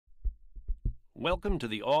Welcome to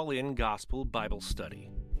the All-In Gospel Bible Study.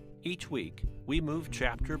 Each week, we move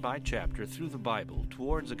chapter by chapter through the Bible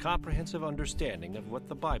towards a comprehensive understanding of what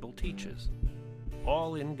the Bible teaches.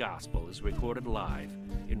 All-In Gospel is recorded live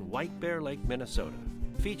in White Bear Lake, Minnesota,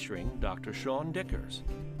 featuring Dr. Sean Dickers.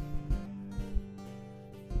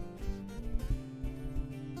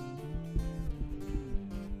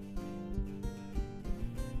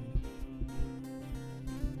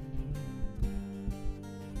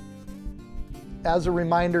 As a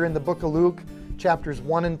reminder, in the book of Luke, chapters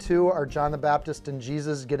 1 and 2 are John the Baptist and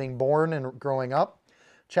Jesus getting born and growing up.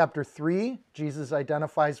 Chapter 3, Jesus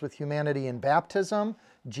identifies with humanity in baptism,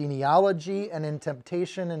 genealogy, and in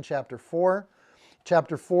temptation in chapter 4.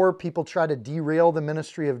 Chapter 4, people try to derail the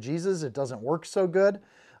ministry of Jesus. It doesn't work so good.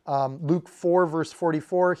 Luke 4, verse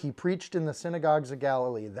 44, he preached in the synagogues of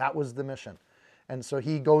Galilee. That was the mission. And so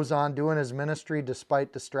he goes on doing his ministry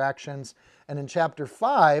despite distractions. And in chapter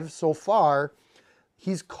 5, so far,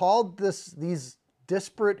 he's called these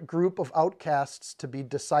disparate group of outcasts to be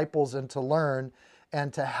disciples and to learn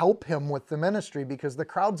and to help him with the ministry because the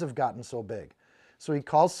crowds have gotten so big. So he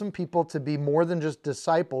calls some people to be more than just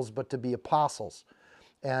disciples, but to be apostles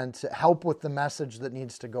and to help with the message that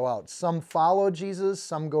needs to go out. Some follow Jesus,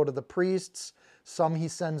 some go to the priests, some he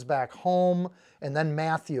sends back home, and then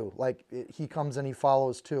Matthew, he comes and he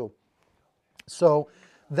follows too. So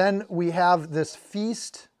then we have this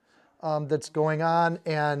feast that's going on,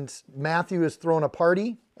 and Matthew is throwing a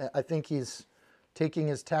party. I think he's taking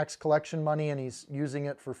his tax collection money and he's using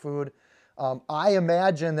it for food. I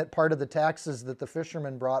imagine that part of the taxes that the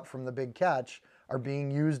fishermen brought from the big catch are being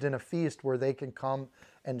used in a feast where they can come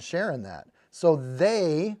and share in that. So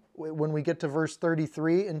they, when we get to verse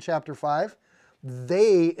 33 in chapter 5,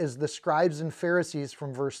 they is the scribes and Pharisees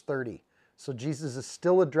from verse 30. So Jesus is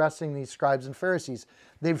still addressing these scribes and Pharisees.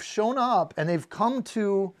 They've shown up and they've come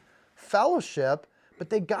to fellowship, but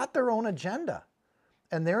they got their own agenda.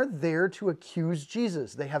 And they're there to accuse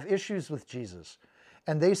Jesus. They have issues with Jesus.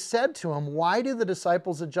 And they said to him, "Why do the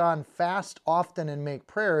disciples of John fast often and make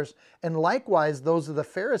prayers, and likewise those of the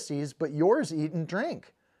Pharisees, but yours eat and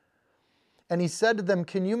drink?" And he said to them,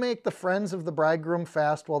 "Can you make the friends of the bridegroom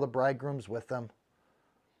fast while the bridegroom's with them?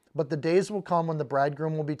 But the days will come when the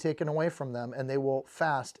bridegroom will be taken away from them, and they will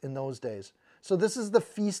fast in those days." So this is the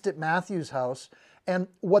feast at Matthew's house. And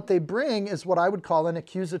what they bring is what I would call an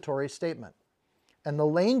accusatory statement. And the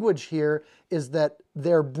language here is that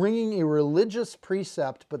they're bringing a religious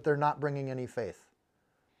precept, but they're not bringing any faith.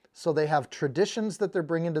 So they have traditions that they're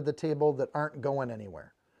bringing to the table that aren't going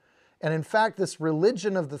anywhere. And in fact, this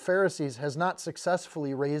religion of the Pharisees has not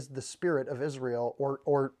successfully raised the spirit of Israel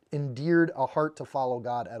or endeared a heart to follow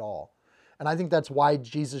God at all. And I think that's why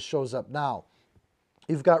Jesus shows up now.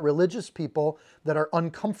 You've got religious people that are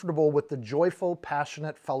uncomfortable with the joyful,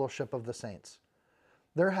 passionate fellowship of the saints.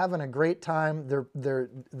 They're having a great time.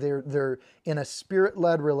 They're in a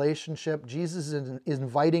spirit-led relationship. Jesus is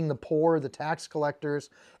inviting the poor, the tax collectors.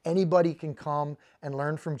 Anybody can come and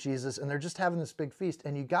learn from Jesus, and they're just having this big feast.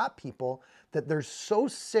 And you got people that they're so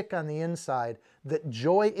sick on the inside that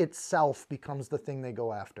joy itself becomes the thing they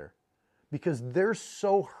go after. Because they're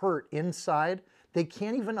so hurt inside, they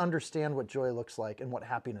can't even understand what joy looks like and what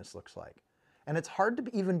happiness looks like. And it's hard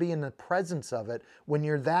to even be in the presence of it when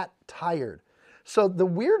you're that tired. So the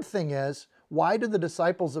weird thing is, why do the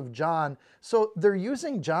disciples of John, so they're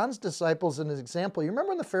using John's disciples as an example. You remember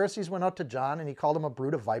when the Pharisees went out to John and he called them a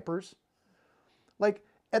brood of vipers?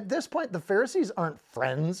 At this point, the Pharisees aren't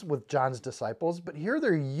friends with John's disciples, but here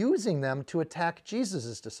they're using them to attack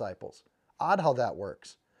Jesus' disciples. Odd how that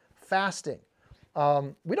works. Fasting.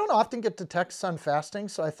 We don't often get to texts on fasting,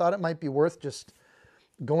 so I thought it might be worth just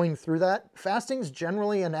going through that. Fasting is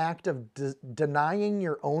generally an act of denying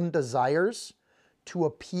your own desires to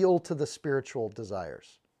appeal to the spiritual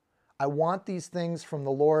desires. I want these things from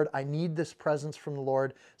the Lord. I need this presence from the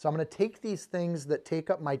Lord. So I'm going to take these things that take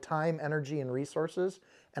up my time, energy, and resources,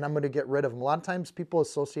 and I'm going to get rid of them. A lot of times people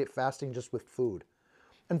associate fasting just with food.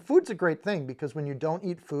 And food's a great thing because when you don't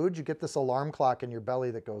eat food, you get this alarm clock in your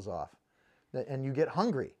belly that goes off. And you get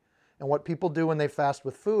hungry. And what people do when they fast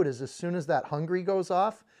with food is as soon as that hungry goes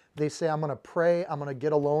off, they say, I'm going to pray, I'm going to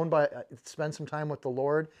get alone, spend some time with the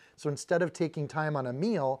Lord. So instead of taking time on a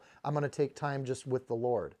meal, I'm going to take time just with the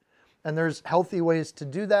Lord. And there's healthy ways to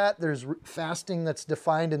do that. There's fasting that's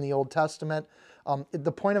defined in the Old Testament.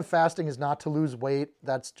 The point of fasting is not to lose weight.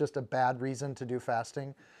 That's just a bad reason to do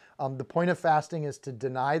fasting. The point of fasting is to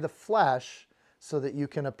deny the flesh so that you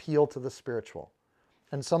can appeal to the spiritual.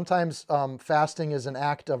 And sometimes fasting is an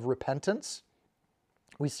act of repentance.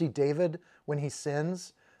 We see David, when he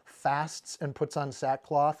sins, fasts and puts on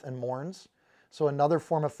sackcloth and mourns. So another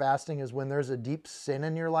form of fasting is when there's a deep sin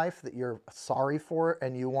in your life that you're sorry for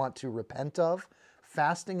and you want to repent of.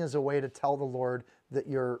 Fasting is a way to tell the Lord that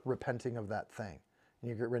you're repenting of that thing and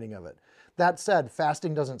you get rid of it. That said,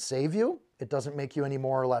 fasting doesn't save you. It doesn't make you any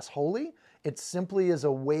more or less holy. It simply is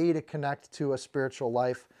a way to connect to a spiritual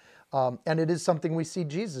life. And it is something we see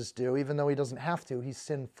Jesus do, even though he doesn't have to. He's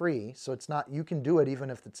sin-free. So it's not, you can do it even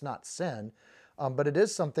if it's not sin. But it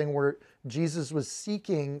is something where Jesus was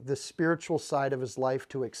seeking the spiritual side of his life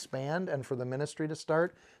to expand and for the ministry to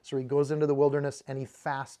start. So he goes into the wilderness and he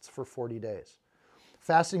fasts for 40 days.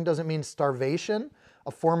 Fasting doesn't mean starvation.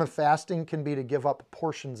 A form of fasting can be to give up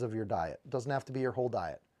portions of your diet. It doesn't have to be your whole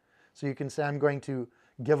diet. So you can say, I'm going to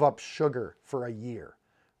give up sugar for a year,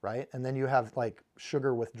 right? And then you have like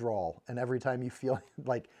sugar withdrawal. And every time you feel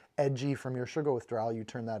like edgy from your sugar withdrawal, you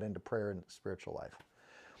turn that into prayer and spiritual life.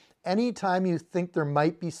 Anytime you think there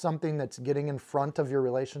might be something that's getting in front of your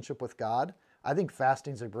relationship with God, I think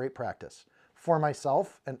fasting is a great practice. For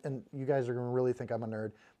myself, and you guys are going to really think I'm a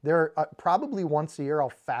nerd, probably once a year I'll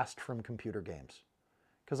fast from computer games.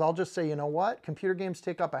 Because I'll just say, you know what? Computer games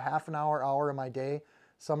take up a half an hour of my day,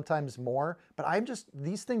 sometimes more. But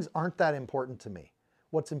these things aren't that important to me.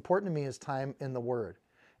 What's important to me is time in the Word.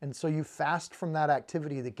 And so you fast from that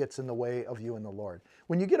activity that gets in the way of you and the Lord.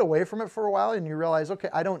 When you get away from it for a while and you realize, okay,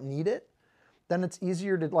 I don't need it, then it's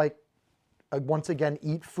easier to once again,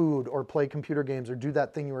 eat food or play computer games or do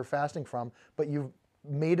that thing you were fasting from, but you've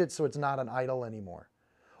made it so it's not an idol anymore.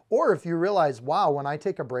 Or if you realize, wow, when I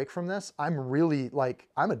take a break from this, I'm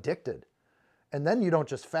addicted. And then you don't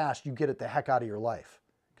just fast, you get it the heck out of your life.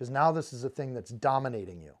 Because now this is a thing that's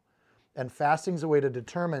dominating you. And fasting's a way to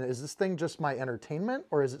determine, is this thing just my entertainment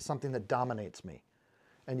or is it something that dominates me?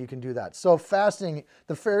 And you can do that. So fasting,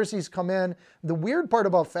 the Pharisees come in. The weird part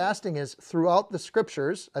about fasting is throughout the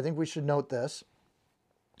scriptures, I think we should note this,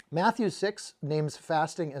 Matthew 6 names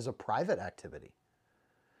fasting as a private activity.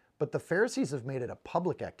 But the Pharisees have made it a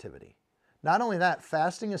public activity. Not only that,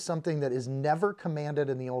 fasting is something that is never commanded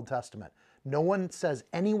in the Old Testament. No one says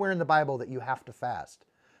anywhere in the Bible that you have to fast.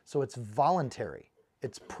 So it's voluntary.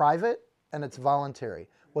 It's private and it's voluntary.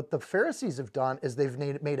 What the Pharisees have done is they've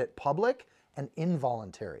made it public and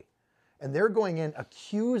involuntary. And they're going in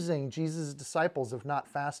accusing Jesus' disciples of not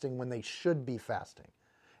fasting when they should be fasting.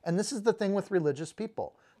 And this is the thing with religious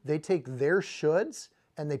people. They take their shoulds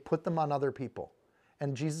and they put them on other people.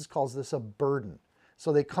 And Jesus calls this a burden.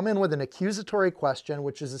 So they come in with an accusatory question,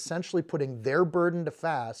 which is essentially putting their burden to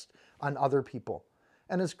fast on other people.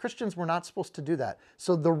 And as Christians, we're not supposed to do that.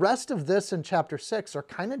 So the rest of this in chapter 6 are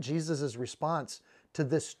kind of Jesus' response to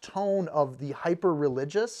this tone of the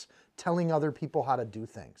hyper-religious telling other people how to do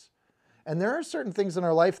things. And there are certain things in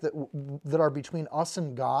our life that are between us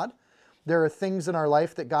and God. There are things in our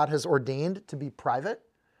life that God has ordained to be private.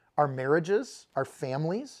 Our marriages, our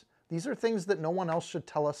families. These are things that no one else should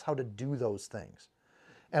tell us how to do those things.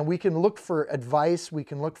 And we can look for advice, we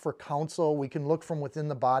can look for counsel, we can look from within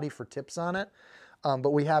the body for tips on it.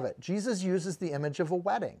 But we have it. Jesus uses the image of a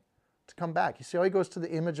wedding to come back. You see how he goes to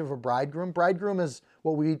the image of a bridegroom? Bridegroom is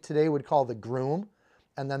what we today would call the groom,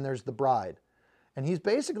 and then there's the bride. And he's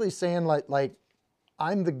basically saying like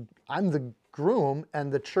I'm the groom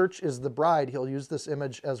and the church is the bride. He'll use this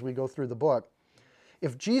image as we go through the book.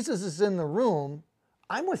 If Jesus is in the room,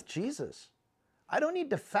 I'm with Jesus. I don't need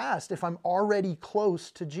to fast if I'm already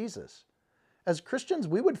close to Jesus. As Christians,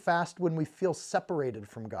 we would fast when we feel separated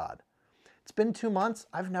from God. It's been 2 months.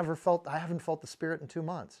 I haven't felt the Spirit in 2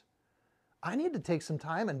 months. I need to take some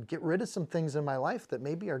time and get rid of some things in my life that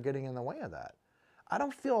maybe are getting in the way of that. I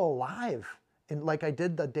don't feel alive like I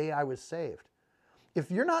did the day I was saved. If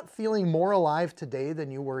you're not feeling more alive today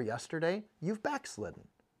than you were yesterday, you've backslidden.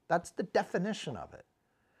 That's the definition of it.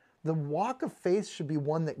 The walk of faith should be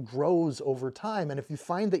one that grows over time. And if you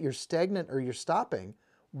find that you're stagnant or you're stopping,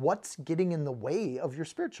 what's getting in the way of your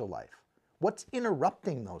spiritual life? What's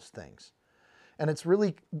interrupting those things? And it's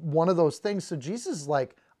really one of those things. So Jesus is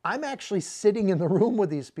like, I'm actually sitting in the room with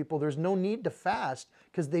these people. There's no need to fast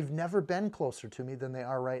because they've never been closer to me than they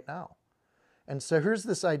are right now. And so here's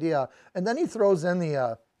this idea. And then he throws in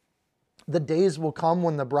the days will come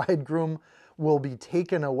when the bridegroom will be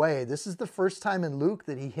taken away. This is the first time in Luke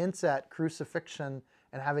that he hints at crucifixion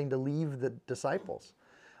and having to leave the disciples.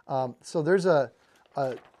 So there's a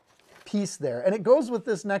piece there. And it goes with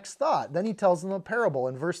this next thought. Then he tells them a parable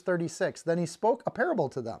in verse 36. Then he spoke a parable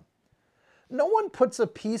to them. No one puts a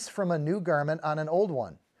piece from a new garment on an old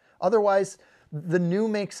one. Otherwise, the new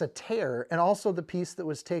makes a tear, and also the piece that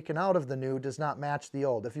was taken out of the new does not match the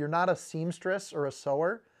old. If you're not a seamstress or a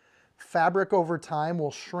sewer, fabric over time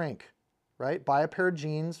will shrink, right? Buy a pair of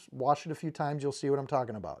jeans, wash it a few times, you'll see what I'm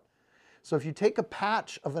talking about. So if you take a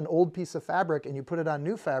patch of an old piece of fabric and you put it on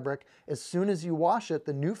new fabric, as soon as you wash it,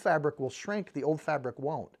 the new fabric will shrink, the old fabric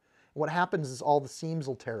won't. What happens is all the seams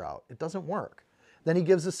will tear out. It doesn't work. Then he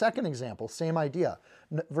gives a second example, same idea.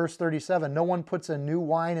 Verse 37, no one puts a new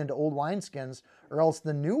wine into old wineskins, or else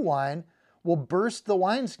the new wine will burst the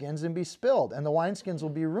wineskins and be spilled, and the wineskins will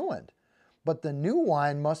be ruined. But the new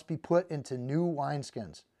wine must be put into new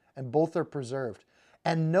wineskins, and both are preserved.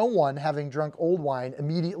 And no one, having drunk old wine,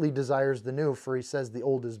 immediately desires the new, for he says the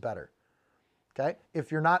old is better. Okay?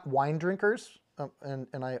 If you're not wine drinkers, and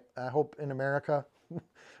I hope in America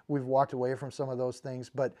we've walked away from some of those things,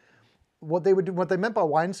 but what they meant by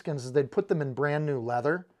wineskins is they'd put them in brand new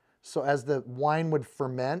leather. So as the wine would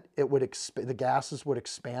ferment, the gases would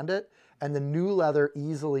expand it, and the new leather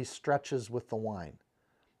easily stretches with the wine,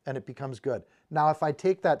 and it becomes good. Now, if I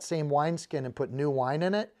take that same wineskin and put new wine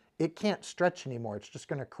in it, it can't stretch anymore. It's just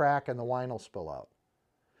going to crack and the wine will spill out.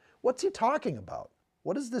 What's he talking about?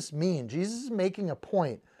 What does this mean? Jesus is making a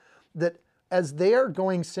point that as they are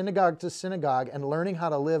going synagogue to synagogue and learning how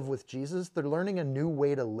to live with Jesus, they're learning a new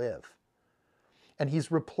way to live. And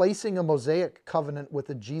he's replacing a Mosaic covenant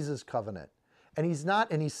with a Jesus covenant. And he's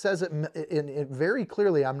not, and he says it very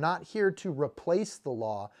clearly, I'm not here to replace the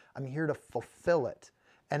law, I'm here to fulfill it.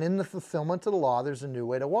 And in the fulfillment of the law, there's a new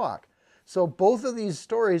way to walk. So both of these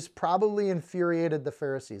stories probably infuriated the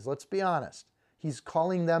Pharisees. Let's be honest. He's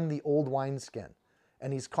calling them the old wineskin,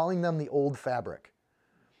 and he's calling them the old fabric.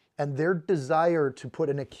 And their desire to put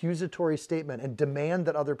an accusatory statement and demand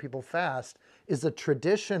that other people fast is a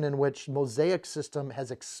tradition in which Mosaic system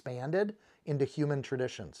has expanded into human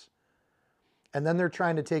traditions. And then they're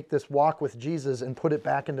trying to take this walk with Jesus and put it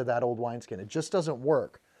back into that old wineskin. It just doesn't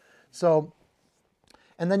work. So,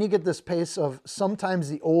 and then you get this pace of sometimes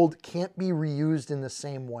the old can't be reused in the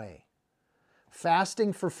same way.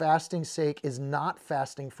 Fasting for fasting's sake is not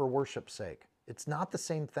fasting for worship's sake. It's not the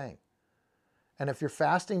same thing. And if you're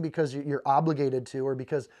fasting because you're obligated to, or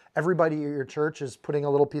because everybody at your church is putting a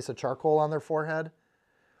little piece of charcoal on their forehead,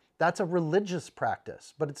 that's a religious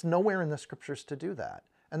practice, but it's nowhere in the scriptures to do that.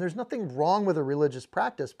 And there's nothing wrong with a religious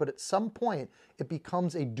practice, but at some point it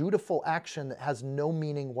becomes a dutiful action that has no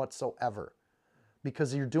meaning whatsoever,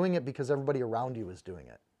 because you're doing it because everybody around you is doing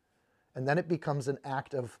it. And then it becomes an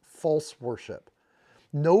act of false worship.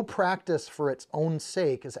 No practice for its own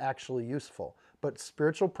sake is actually useful, but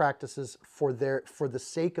spiritual practices for the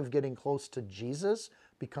sake of getting close to Jesus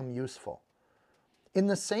become useful. In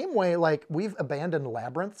the same way, like we've abandoned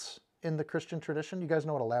labyrinths in the Christian tradition. You guys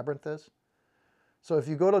know what a labyrinth is? So if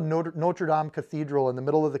you go to Notre Dame Cathedral, in the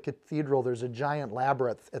middle of the cathedral, there's a giant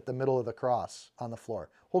labyrinth at the middle of the cross on the floor.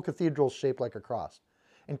 Whole cathedral is shaped like a cross.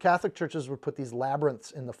 And Catholic churches would put these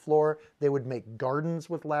labyrinths in the floor. They would make gardens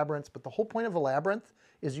with labyrinths. But the whole point of a labyrinth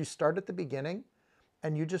is you start at the beginning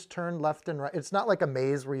and you just turn left and right. It's not like a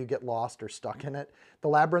maze where you get lost or stuck in it. The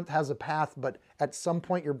labyrinth has a path, but at some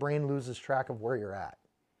point your brain loses track of where you're at.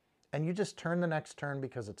 And you just turn the next turn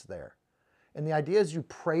because it's there. And the idea is you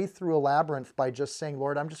pray through a labyrinth by just saying,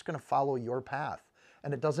 Lord, I'm just going to follow your path.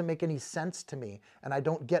 And it doesn't make any sense to me, and I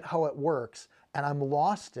don't get how it works, and I'm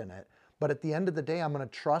lost in it. But at the end of the day, I'm going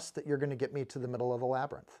to trust that you're going to get me to the middle of the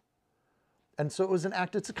labyrinth. And so it was an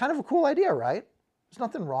act. It's kind of a cool idea, right? There's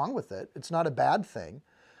nothing wrong with it. It's not a bad thing.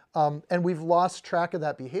 And we've lost track of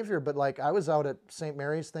that behavior. But like I was out at St.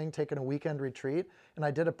 Mary's thing, taking a weekend retreat, and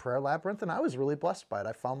I did a prayer labyrinth, and I was really blessed by it.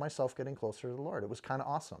 I found myself getting closer to the Lord. It was kind of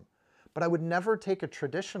awesome. But I would never take a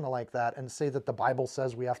tradition like that and say that the Bible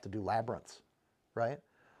says we have to do labyrinths, right?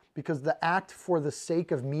 Because the act for the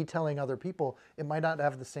sake of me telling other people, it might not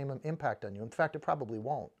have the same impact on you. In fact, it probably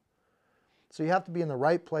won't. So you have to be in the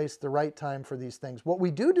right place, the right time for these things. What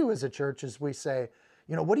we do as a church is we say,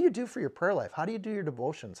 you know, what do you do for your prayer life? How do you do your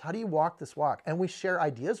devotions? How do you walk this walk? And we share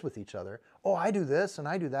ideas with each other. Oh, I do this, and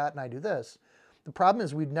I do that, and I do this. The problem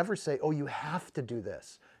is we'd never say, oh, you have to do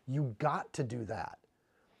this. You got to do that.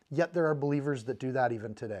 Yet there are believers that do that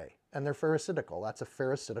even today. And they're pharisaical. That's a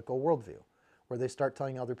pharisaical worldview, where they start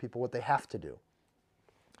telling other people what they have to do.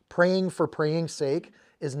 Praying for praying's sake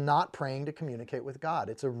is not praying to communicate with God.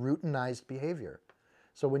 It's a routinized behavior.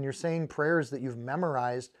 So when you're saying prayers that you've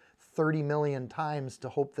memorized 30 million times to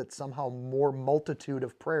hope that somehow more multitude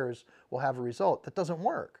of prayers will have a result, that doesn't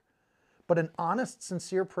work. But an honest,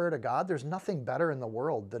 sincere prayer to God, there's nothing better in the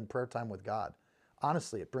world than prayer time with God.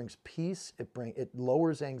 Honestly, it brings peace, it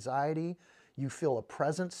lowers anxiety, you feel a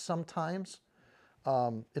presence sometimes.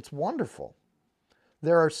 It's wonderful.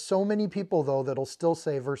 There are so many people, though, that'll still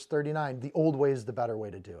say, verse 39, the old way is the better way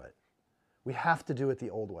to do it. We have to do it the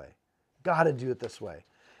old way. Got to do it this way.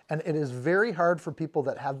 And it is very hard for people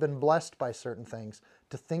that have been blessed by certain things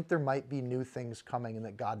to think there might be new things coming and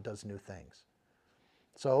that God does new things.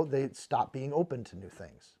 So they stop being open to new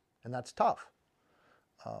things, and that's tough.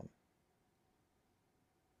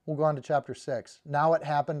 We'll go on to chapter 6. Now it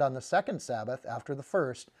happened on the second Sabbath after the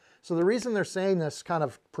first. So the reason they're saying this kind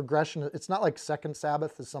of progression, it's not like second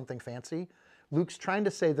Sabbath is something fancy. Luke's trying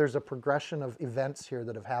to say there's a progression of events here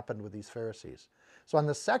that have happened with these Pharisees. So on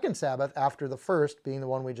the second Sabbath after the first, being the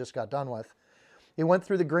one we just got done with, he went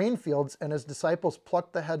through the grain fields, and his disciples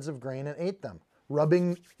plucked the heads of grain and ate them,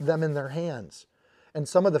 rubbing them in their hands. And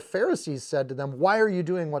some of the Pharisees said to them, "Why are you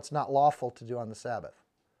doing what's not lawful to do on the Sabbath?"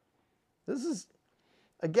 This is,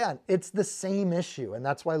 again, it's the same issue, and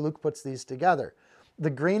that's why Luke puts these together. The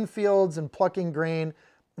grain fields and plucking grain,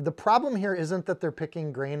 the problem here isn't that they're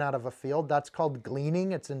picking grain out of a field. That's called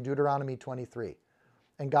gleaning. It's in Deuteronomy 23.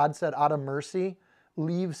 And God said, out of mercy,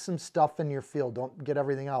 leave some stuff in your field. Don't get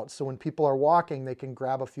everything out. So when people are walking, they can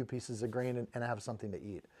grab a few pieces of grain and have something to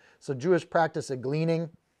eat. So Jewish practice of gleaning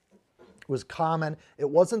was common. It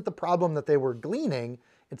wasn't the problem that they were gleaning.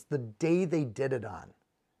 It's the day they did it on,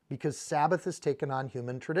 because Sabbath has taken on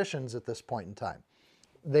human traditions at this point in time.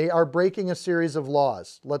 They are breaking a series of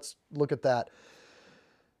laws. Let's look at that.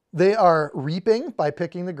 They are reaping by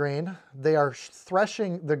picking the grain. They are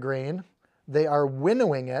threshing the grain. They are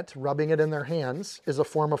winnowing it, rubbing it in their hands, is a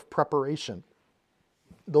form of preparation.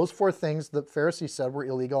 Those four things the Pharisees said were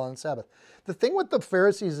illegal on Sabbath. The thing with the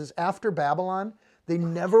Pharisees is after Babylon, they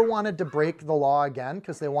never wanted to break the law again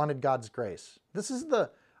because they wanted God's grace. This is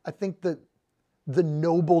I think the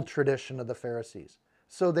noble tradition of the Pharisees.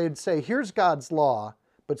 So they'd say, here's God's law,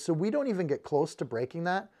 but so we don't even get close to breaking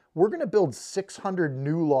that, we're going to build 600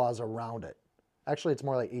 new laws around it. Actually, it's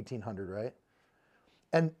more like 1,800, right?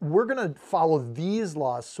 And we're going to follow these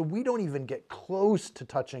laws so we don't even get close to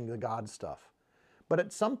touching the God stuff. But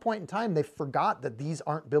at some point in time, they forgot that these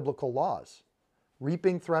aren't biblical laws.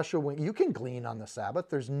 Reaping, threshing, you can glean on the Sabbath.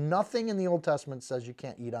 There's nothing in the Old Testament that says you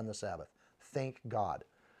can't eat on the Sabbath. Thank God,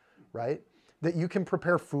 right? That you can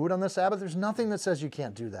prepare food on the Sabbath. There's nothing that says you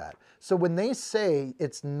can't do that. So when they say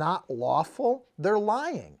it's not lawful, they're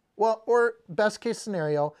lying. Well, or best case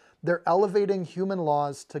scenario, they're elevating human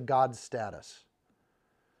laws to God's status.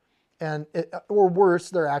 Or worse,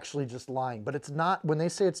 they're actually just lying. But it's not, when they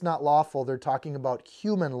say it's not lawful, they're talking about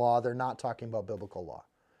human law. They're not talking about biblical law.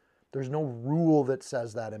 There's no rule that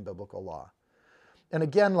says that in biblical law. And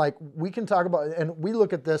again, like we can talk about, and we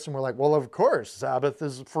look at this and we're like, well, of course, Sabbath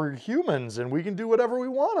is for humans and we can do whatever we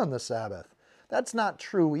want on the Sabbath. That's not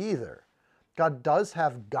true either. God does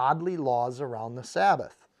have godly laws around the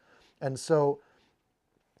Sabbath. And so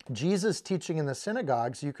Jesus teaching in the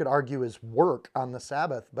synagogues, you could argue, is work on the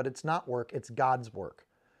Sabbath, but it's not work, it's God's work.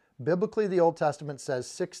 Biblically, the Old Testament says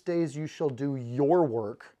 6 days you shall do your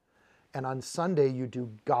work, and on Sunday you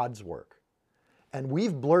do God's work. And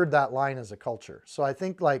we've blurred that line as a culture. So I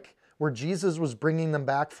think like where Jesus was bringing them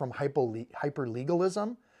back from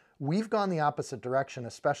hyper-legalism, we've gone the opposite direction,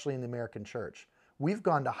 especially in the American church. We've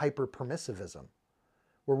gone to hyper-permissivism,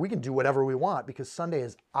 where we can do whatever we want because Sunday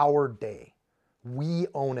is our day. We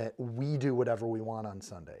own it. We do whatever we want on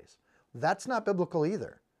Sundays. That's not biblical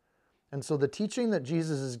either. And so the teaching that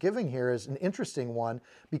Jesus is giving here is an interesting one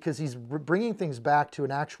because he's bringing things back to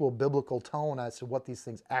an actual biblical tone as to what these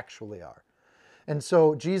things actually are. And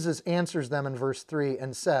so Jesus answers them in verse 3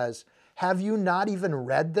 and says, have you not even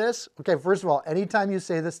read this? Okay, first of all, anytime you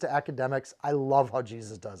say this to academics, I love how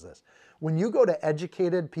Jesus does this. When you go to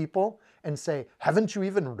educated people and say, haven't you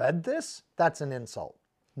even read this? That's an insult.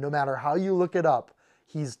 No matter how you look it up,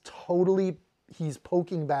 he's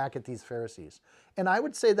poking back at these Pharisees. And I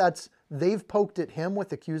would say they've poked at him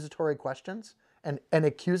with accusatory questions and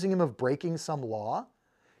accusing him of breaking some law.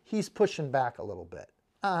 He's pushing back a little bit.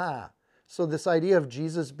 So this idea of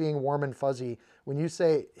Jesus being warm and fuzzy, when you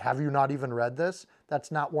say, have you not even read this? That's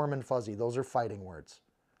not warm and fuzzy. Those are fighting words.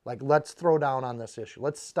 Like, let's throw down on this issue.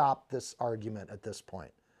 Let's stop this argument at this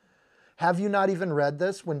point. Have you not even read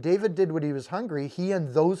this? When David did what he was hungry, he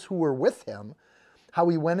and those who were with him, how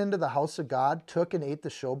he went into the house of God, took and ate the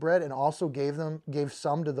showbread, and also gave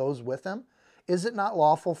some to those with him. Is it not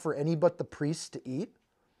lawful for any but the priests to eat?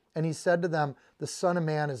 And he said to them, the Son of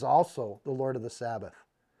Man is also the Lord of the Sabbath.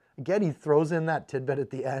 Again, he throws in that tidbit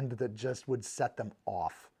at the end that just would set them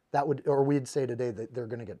off. Or we'd say today that they're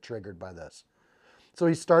going to get triggered by this. So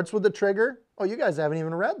he starts with the trigger. Oh, you guys haven't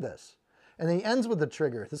even read this. And then he ends with the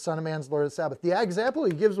trigger, the Son of Man's Lord of the Sabbath. The example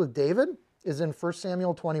he gives with David is in 1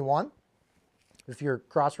 Samuel 21, if your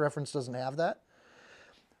cross-reference doesn't have that.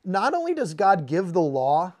 Not only does God give the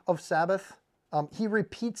law of Sabbath, he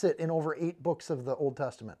repeats it in over 8 books of the Old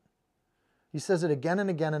Testament. He says it again and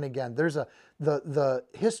again and again. There's the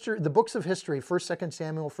history, the books of history, 1st, 2nd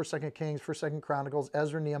Samuel, 1st, 2nd Kings, 1st, 2nd Chronicles,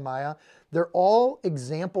 Ezra, Nehemiah. They're all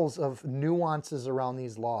examples of nuances around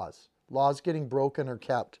these laws getting broken or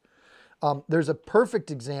kept. There's a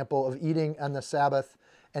perfect example of eating on the Sabbath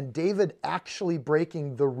and David actually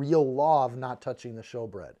breaking the real law of not touching the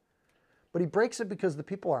showbread. But he breaks it because the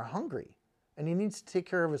people are hungry and he needs to take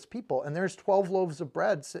care of his people. And there's 12 loaves of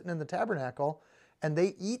bread sitting in the tabernacle and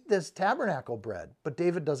they eat this tabernacle bread, but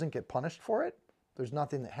David doesn't get punished for it. There's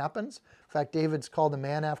nothing that happens. In fact, David's called a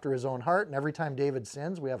man after his own heart, and every time David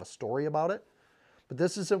sins, we have a story about it. But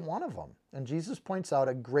this isn't one of them. And Jesus points out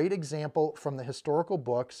a great example from the historical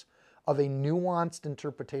books of a nuanced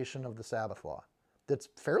interpretation of the Sabbath law that's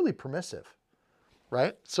fairly permissive,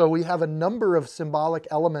 right? So we have a number of symbolic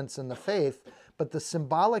elements in the faith, but the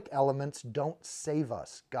symbolic elements don't save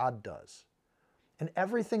us. God does. And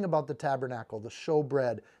everything about the tabernacle, the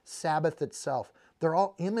showbread, Sabbath itself, they're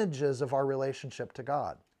all images of our relationship to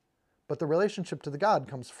God. But the relationship to the God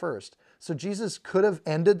comes first. So Jesus could have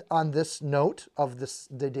ended on this note of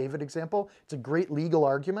the David example. It's a great legal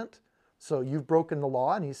argument. So you've broken the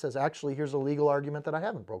law, and he says, actually, here's a legal argument that I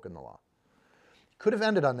haven't broken the law. Could have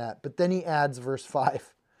ended on that, but then he adds verse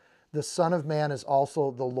 5. The Son of Man is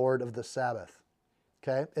also the Lord of the Sabbath.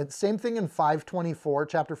 Okay, and same thing in 5:24,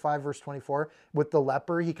 chapter 5, verse 24, with the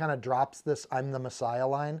leper. He kind of drops this I'm the Messiah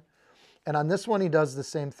line. And on this one, he does the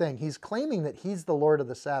same thing. He's claiming that he's the Lord of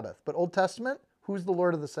the Sabbath. But Old Testament, who's the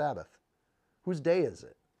Lord of the Sabbath? Whose day is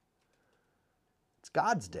it? It's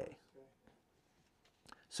God's day.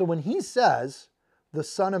 So when he says the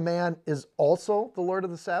Son of Man is also the Lord of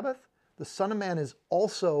the Sabbath, the Son of Man is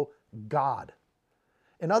also God.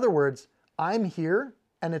 In other words, I'm here,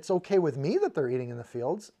 and it's okay with me that they're eating in the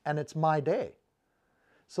fields, and it's my day.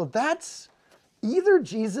 So that's either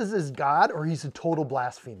Jesus is God or he's a total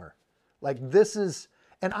blasphemer. Like this is,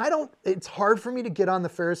 and it's hard for me to get on the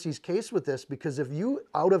Pharisees' case with this, because if you,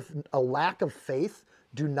 out of a lack of faith,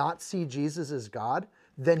 do not see Jesus as God,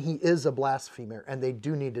 then he is a blasphemer, and they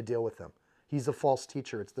do need to deal with him. He's a false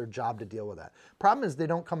teacher. It's their job to deal with that. Problem is they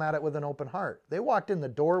don't come at it with an open heart. They walked in the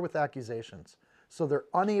door with accusations. So they're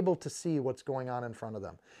unable to see what's going on in front of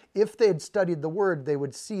them. If they had studied the word, they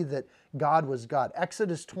would see that God was God.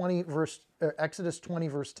 Exodus 20, verse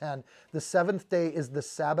 10, the seventh day is the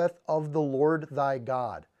Sabbath of the Lord thy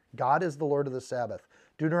God. God is the Lord of the Sabbath.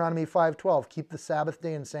 Deuteronomy 5:12, keep the Sabbath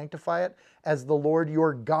day and sanctify it as the Lord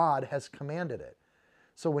your God has commanded it.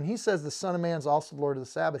 So when he says the Son of Man is also the Lord of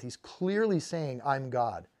the Sabbath, he's clearly saying, I'm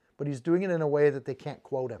God. But he's doing it in a way that they can't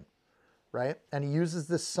quote him. Right? And he uses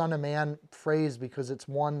this Son of Man phrase because it's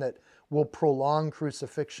one that will prolong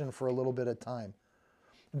crucifixion for a little bit of time.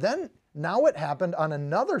 Then, now it happened on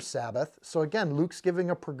another Sabbath. So again, Luke's giving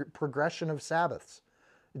a progression of Sabbaths.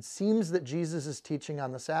 It seems that Jesus is teaching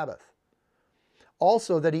on the Sabbath.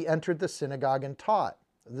 Also that he entered the synagogue and taught.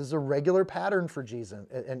 This is a regular pattern for Jesus.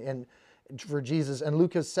 And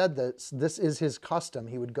Luke has said that this is his custom.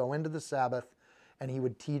 He would go into the Sabbath and he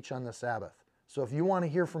would teach on the Sabbath. So if you want to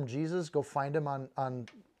hear from Jesus, go find him on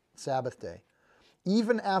Sabbath day.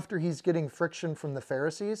 Even after he's getting friction from the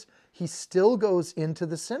Pharisees, he still goes into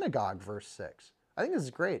the synagogue, verse 6. I think this is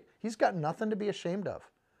great. He's got nothing to be ashamed of.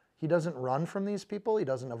 He doesn't run from these people. He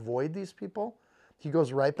doesn't avoid these people. He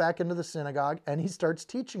goes right back into the synagogue and he starts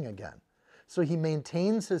teaching again. So he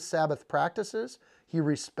maintains his Sabbath practices. He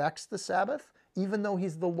respects the Sabbath. Even though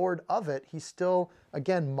he's the Lord of it, he's still,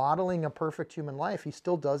 again, modeling a perfect human life. He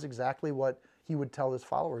still does exactly what he would tell his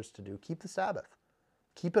followers to do. Keep the Sabbath.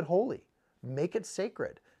 Keep it holy. Make it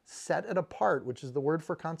sacred. Set it apart, which is the word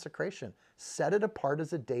for consecration. Set it apart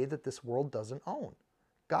as a day that this world doesn't own.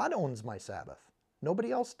 God owns my Sabbath.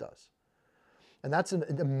 Nobody else does. And that's an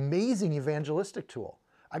amazing evangelistic tool.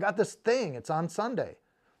 I got this thing. It's on Sunday.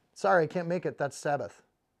 Sorry, I can't make it. That's Sabbath.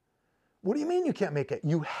 What do you mean you can't make it?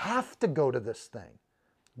 You have to go to this thing.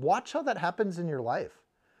 Watch how that happens in your life.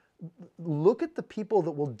 Look at the people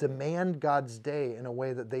that will demand God's day in a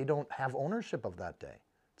way that they don't have ownership of that day.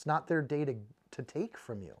 It's not their day to take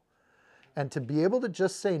from you. And to be able to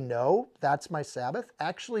just say, no, that's my Sabbath,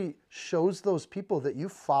 actually shows those people that you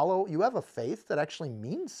follow, you have a faith that actually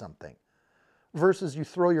means something, versus you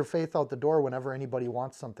throw your faith out the door whenever anybody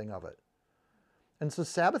wants something of it. And so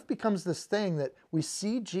Sabbath becomes this thing that we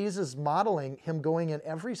see Jesus modeling, him going in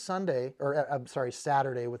every Saturday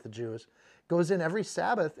with the Jews, goes in every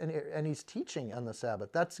Sabbath and he's teaching on the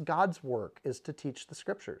Sabbath. That's God's work, is to teach the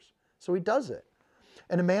scriptures. So he does it.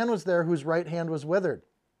 And a man was there whose right hand was withered.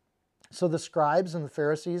 So the scribes and the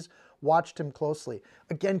Pharisees watched him closely.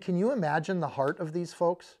 Again, can you imagine the heart of these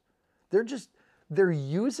folks? They're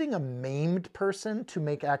using a maimed person to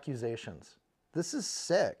make accusations. This is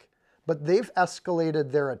sick. But they've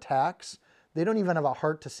escalated their attacks. They don't even have a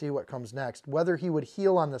heart to see what comes next, whether he would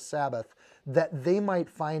heal on the Sabbath, that they might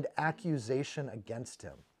find accusation against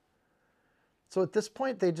him. So at this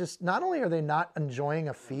point, they just, not only are they not enjoying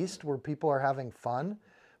a feast where people are having fun,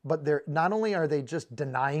 but not only are they just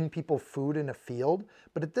denying people food in a field,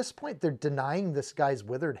 but at this point, they're denying this guy's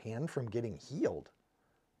withered hand from getting healed.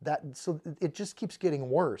 So it just keeps getting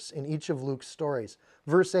worse in each of Luke's stories.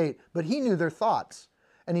 Verse 8, but he knew their thoughts.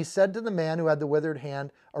 And he said to the man who had the withered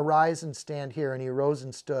hand, arise and stand here. And he arose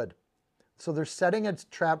and stood. So they're setting a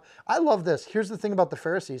trap. I love this. Here's the thing about the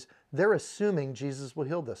Pharisees. They're assuming Jesus will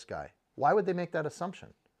heal this guy. Why would they make that assumption?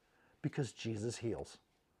 Because Jesus heals.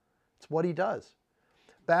 It's what he does.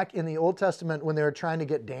 Back in the Old Testament, when they were trying to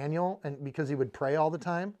get Daniel, and because he would pray all the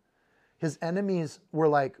time, his enemies were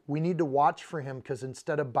like, we need to watch for him because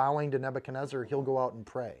instead of bowing to Nebuchadnezzar, he'll go out and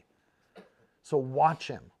pray. So watch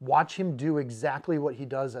him. Watch him do exactly what he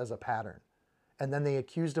does as a pattern. And then they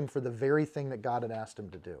accused him for the very thing that God had asked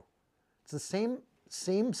him to do. It's the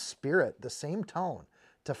same spirit, the same tone,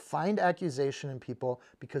 to find accusation in people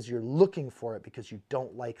because you're looking for it because you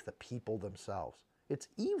don't like the people themselves. It's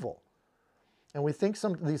evil. And we think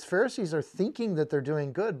these Pharisees are thinking that they're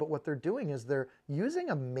doing good, but what they're doing is they're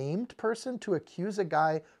using a maimed person to accuse a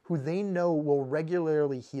guy who they know will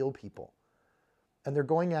regularly heal people. And they're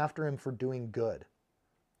going after him for doing good.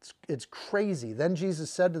 It's crazy. Then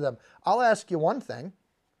Jesus said to them, I'll ask you one thing.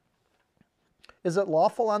 Is it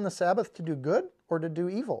lawful on the Sabbath to do good or to do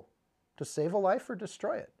evil? To save a life or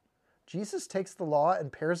destroy it? Jesus takes the law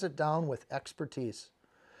and pares it down with expertise.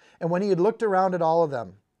 And when he had looked around at all of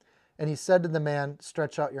them, and he said to the man,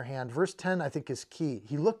 stretch out your hand. Verse 10, I think, is key.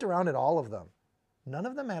 He looked around at all of them. None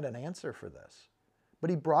of them had an answer for this. But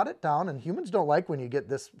he brought it down, and humans don't like when you get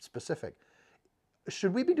this specific.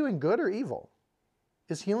 Should we be doing good or evil?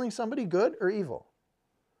 Is healing somebody good or evil?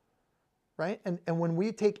 Right? And when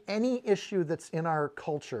we take any issue that's in our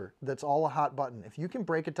culture that's all a hot button, if you can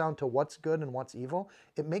break it down to what's good and what's evil,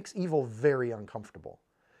 it makes evil very uncomfortable.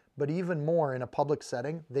 But even more in a public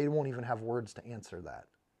setting, they won't even have words to answer that.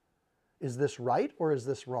 Is this right or is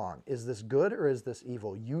this wrong? Is this good or is this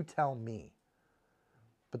evil? You tell me.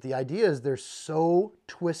 But the idea is they're so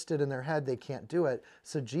twisted in their head they can't do it.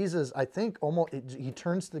 So Jesus, I think, he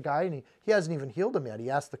turns to the guy and he hasn't even healed him yet. He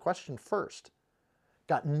asked the question first.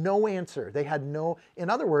 Got no answer. They had no, in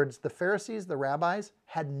other words, the Pharisees, the rabbis,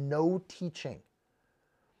 had no teaching.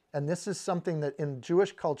 And this is something that in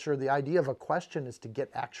Jewish culture, the idea of a question is to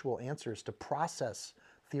get actual answers, to process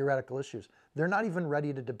theoretical issues. They're not even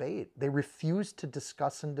ready to debate. They refuse to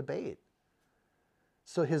discuss and debate.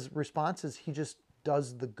 So his response is he just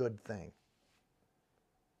does the good thing.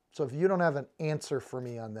 So if you don't have an answer for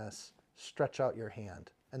me on this, stretch out your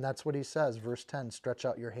hand. And that's what he says, verse 10, stretch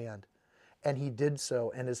out your hand. And he did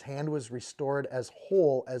so, and his hand was restored as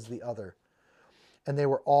whole as the other. And they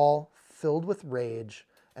were all filled with rage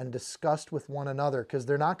and discussed with one another, because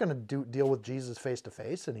they're not going to deal with Jesus face to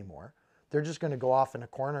face anymore. They're just going to go off in a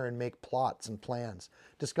corner and make plots and plans.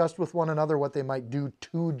 Discussed with one another what they might do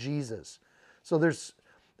to Jesus. So there's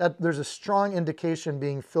a strong indication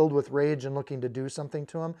being filled with rage and looking to do something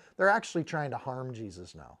to him. They're actually trying to harm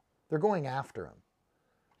Jesus now. They're going after him.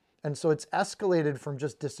 And so it's escalated from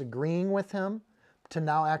just disagreeing with him to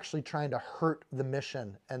now actually trying to hurt the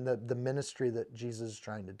mission and the ministry that Jesus is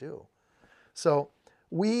trying to do. So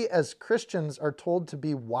we as Christians are told to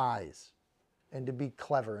be wise and to be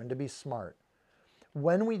clever and to be smart.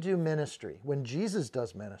 When we do ministry, when Jesus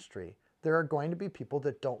does ministry, there are going to be people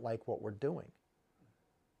that don't like what we're doing.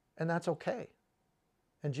 And that's okay.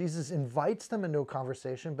 And Jesus invites them into a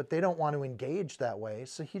conversation, but they don't want to engage that way.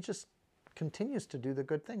 So he just continues to do the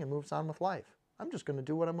good thing and moves on with life. I'm just going to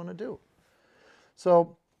do what I'm going to do.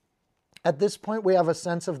 So at this point, we have a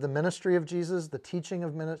sense of the ministry of Jesus, the teaching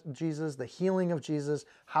of Jesus, the healing of Jesus,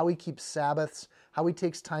 how he keeps Sabbaths, how he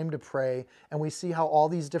takes time to pray, and we see how all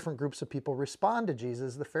these different groups of people respond to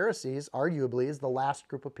Jesus. The Pharisees, arguably, is the last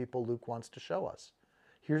group of people Luke wants to show us.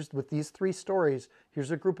 With these three stories,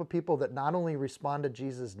 here's a group of people that not only respond to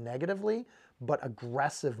Jesus negatively, but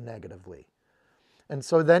aggressive negatively. And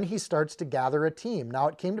so then he starts to gather a team. Now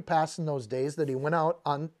it came to pass in those days that he went out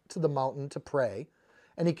onto the mountain to pray,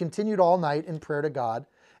 and he continued all night in prayer to God.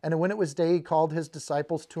 And when it was day, he called his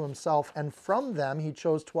disciples to himself, and from them he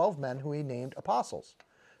chose 12 men who he named apostles.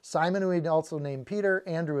 Simon, who he also named Peter,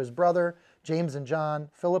 Andrew his brother, James and John,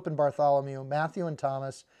 Philip and Bartholomew, Matthew and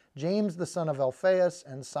Thomas, James the son of Alphaeus,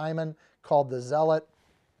 and Simon called the Zealot,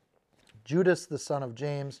 Judas the son of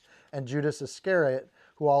James, and Judas Iscariot,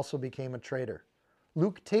 who also became a traitor.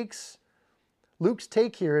 Luke takes Luke's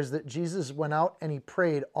take here is that Jesus went out and he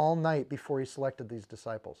prayed all night before he selected these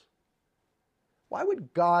disciples. Why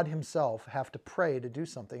would God himself have to pray to do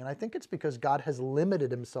something? And I think it's because God has limited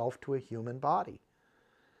himself to a human body.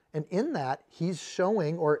 And in that, he's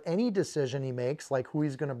showing, or any decision he makes, like who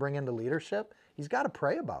he's going to bring into leadership, he's got to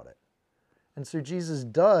pray about it. And so Jesus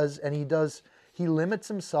does, and he limits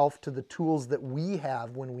himself to the tools that we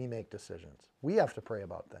have when we make decisions. We have to pray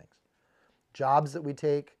about things. Jobs that we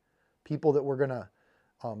take, people that we're going to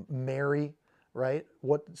marry, right?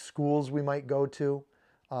 What schools we might go to.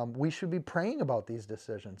 We should be praying about these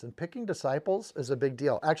decisions. And picking disciples is a big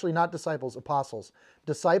deal. Actually, not disciples, apostles.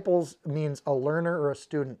 Disciples means a learner or a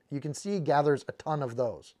student. You can see he gathers a ton of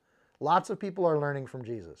those. Lots of people are learning from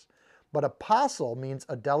Jesus. But apostle means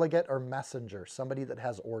a delegate or messenger, somebody that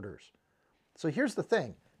has orders. So here's the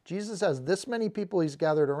thing. Jesus has this many people he's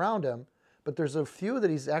gathered around him, but there's a few that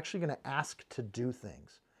he's actually going to ask to do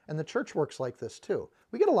things. And the church works like this too.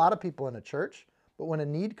 We get a lot of people in a church, but when a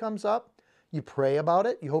need comes up, you pray about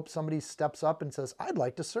it. You hope somebody steps up and says, I'd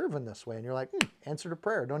like to serve in this way. And you're like, answer to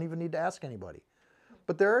prayer. Don't even need to ask anybody.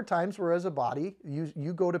 But there are times where as a body,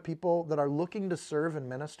 you go to people that are looking to serve and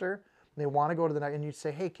minister, and they want to go to the night, and you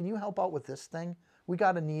say, hey, can you help out with this thing? We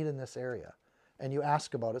got a need in this area. And you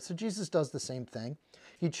ask about it. So Jesus does the same thing.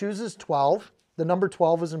 He chooses 12. The number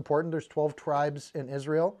 12 is important. There's 12 tribes in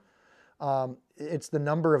Israel. It's the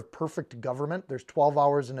number of perfect government. There's 12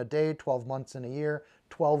 hours in a day, 12 months in a year,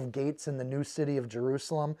 12 gates in the new city of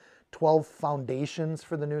Jerusalem, 12 foundations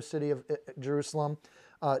for the new city of Jerusalem.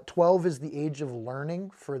 12 is the age of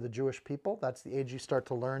learning for the Jewish people. That's the age you start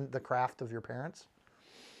to learn the craft of your parents.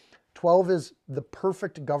 12 is the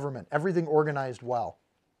perfect government, everything organized well.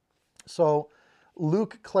 So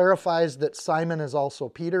Luke clarifies that Simon is also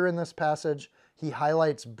Peter in this passage. He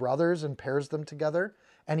highlights brothers and pairs them together,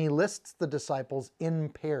 and he lists the disciples in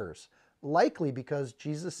pairs, likely because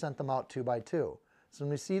Jesus sent them out 2 by 2. So when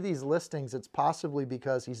we see these listings, it's possibly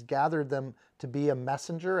because he's gathered them to be a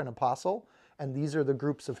messenger, an apostle, and these are the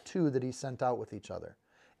groups of 2 that he sent out with each other.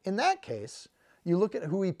 In that case, you look at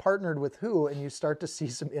who he partnered with who, and you start to see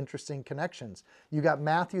some interesting connections. You got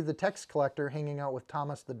Matthew the tax collector hanging out with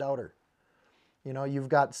Thomas the doubter. You know, you've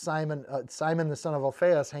got Simon the son of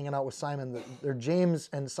Alphaeus hanging out with Simon, or James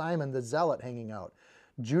and Simon the zealot hanging out.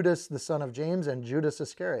 Judas the son of James and Judas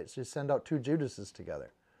Iscariot. So you send out 2 Judases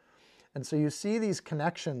together. And so you see these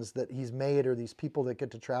connections that he's made, or these people that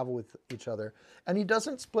get to travel with each other. And he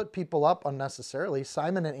doesn't split people up unnecessarily.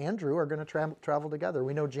 Simon and Andrew are going to travel together.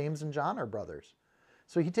 We know James and John are brothers.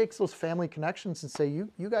 So he takes those family connections and say,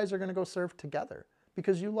 you guys are going to go serve together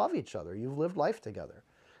because you love each other. You've lived life together.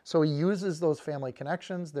 So he uses those family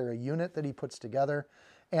connections. They're a unit that he puts together.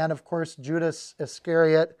 And of course, Judas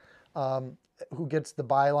Iscariot, who gets the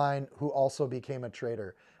byline, who also became a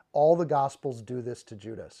traitor. All the Gospels do this to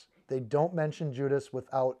Judas. They don't mention Judas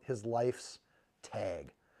without his life's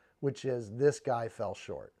tag, which is this guy fell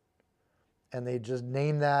short. And they just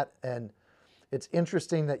name that. And it's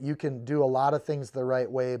interesting that you can do a lot of things the right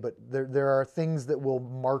way, but there are things that will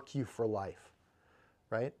mark you for life,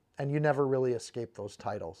 right? And you never really escape those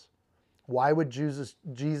titles. Why would Jesus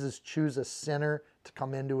choose a sinner to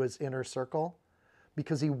come into his inner circle?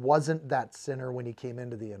 Because he wasn't that sinner when he came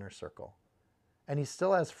into the inner circle. And he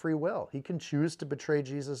still has free will. He can choose to betray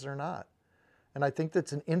Jesus or not. And I think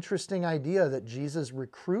that's an interesting idea that Jesus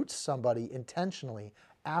recruits somebody intentionally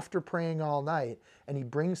after praying all night, and he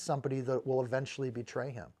brings somebody that will eventually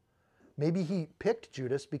betray him. Maybe he picked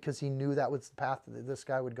Judas because he knew that was the path that this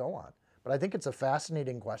guy would go on. But I think it's a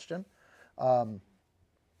fascinating question. We'll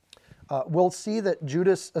see that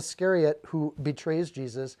Judas Iscariot, who betrays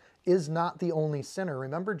Jesus, is not the only sinner.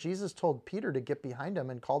 Remember, Jesus told Peter to get behind him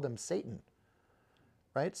and called him Satan.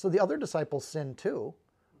 Right? So the other disciples sin too,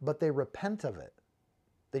 but they repent of it.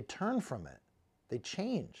 They turn from it. They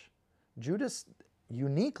change. Judas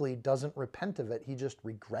uniquely doesn't repent of it. He just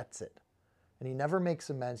regrets it. And he never makes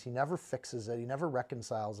amends. He never fixes it. He never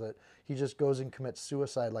reconciles it. He just goes and commits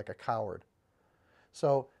suicide like a coward.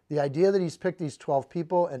 So the idea that he's picked these 12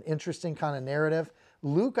 people, an interesting kind of narrative.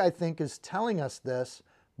 Luke, I think, is telling us this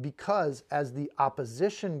because as the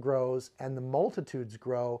opposition grows and the multitudes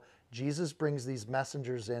grow, Jesus brings these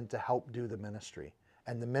messengers in to help do the ministry.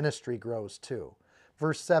 And the ministry grows too.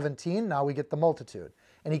 Verse 17, now we get the multitude.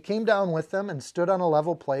 And he came down with them and stood on a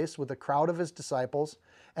level place with a crowd of his disciples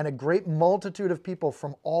and a great multitude of people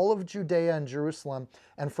from all of Judea and Jerusalem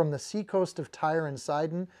and from the seacoast of Tyre and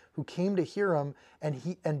Sidon, who came to hear him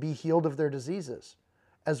and be healed of their diseases,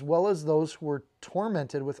 as well as those who were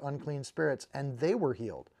tormented with unclean spirits, and they were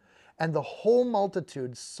healed. And the whole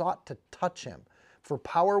multitude sought to touch him, for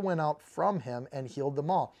power went out from him and healed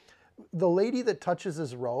them all. the lady that touches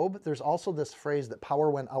his robe, there's also this phrase that power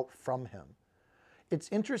went out from him. It's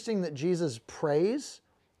interesting that Jesus prays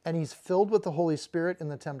and he's filled with the Holy Spirit in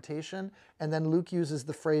the temptation, and then Luke uses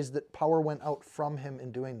the phrase that power went out from him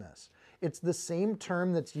in doing this. It's the same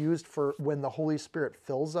term that's used for when the Holy Spirit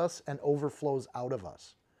fills us and overflows out of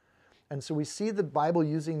us. And so we see the Bible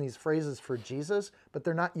using these phrases for Jesus, but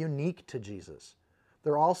they're not unique to Jesus.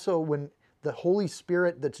 They're also when the Holy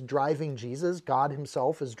Spirit that's driving Jesus, God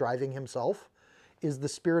himself is driving himself, is the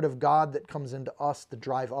Spirit of God that comes into us to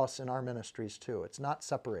drive us in our ministries too. It's not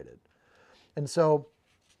separated. And so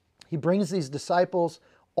he brings these disciples.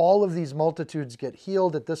 All of these multitudes get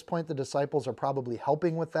healed. At this point, the disciples are probably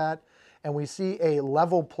helping with that. And we see a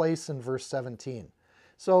level place in verse 17.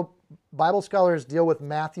 So Bible scholars deal with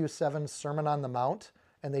Matthew 7's Sermon on the Mount,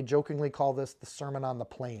 and they jokingly call this the Sermon on the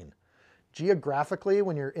Plain. Geographically,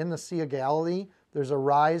 when you're in the Sea of Galilee, there's a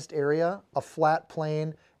raised area, a flat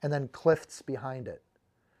plain, and then cliffs behind it.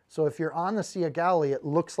 So if you're on the Sea of Galilee, it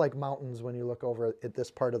looks like mountains when you look over at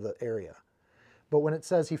this part of the area. But when it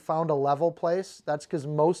says he found a level place, that's because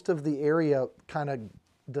most of the area kind of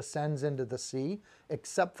descends into the sea,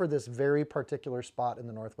 except for this very particular spot in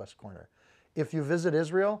the northwest corner. If you visit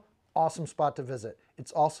Israel, awesome spot to visit.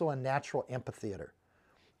 It's also a natural amphitheater.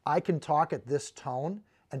 I can talk at this tone,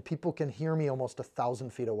 and people can hear me almost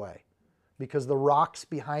 1,000 feet away because the rocks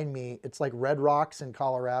behind me, it's like red rocks in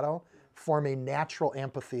Colorado, form a natural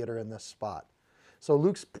amphitheater in this spot. So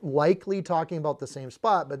Luke's likely talking about the same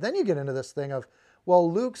spot, but then you get into this thing of,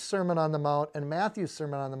 well, Luke's Sermon on the Mount and Matthew's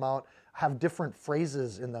Sermon on the Mount have different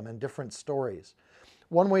phrases in them and different stories.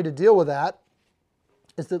 One way to deal with that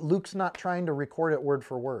is that Luke's not trying to record it word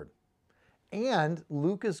for word. And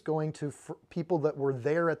Luke is going to people that were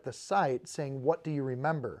there at the site saying, what do you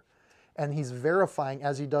remember? And he's verifying,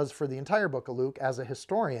 as he does for the entire book of Luke, as a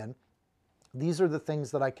historian, these are the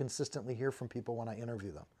things that I consistently hear from people when I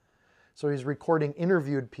interview them. So he's recording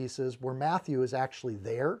interviewed pieces where Matthew is actually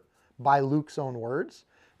there by Luke's own words,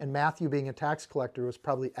 and Matthew, being a tax collector, was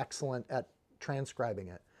probably excellent at transcribing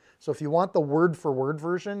it. So if you want the word-for-word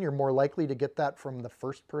version, you're more likely to get that from the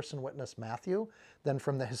first-person witness Matthew than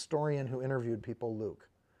from the historian who interviewed people, Luke.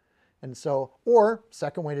 And so, or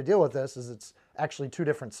second way to deal with this is it's actually two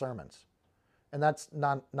different sermons. And that's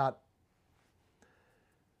not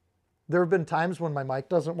there have been times when my mic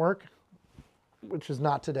doesn't work, which is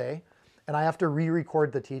not today, and I have to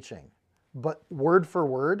re-record the teaching. But word for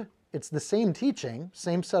word, it's the same teaching,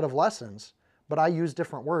 same set of lessons, but I use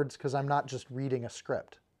different words because I'm not just reading a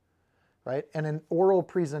script, right? And in oral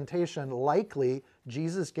presentation, likely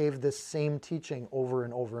Jesus gave this same teaching over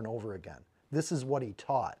and over and over again. This is what he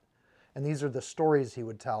taught. And these are the stories he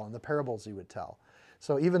would tell and the parables he would tell.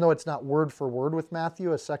 So even though it's not word for word with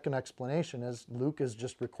Matthew, a second explanation is Luke is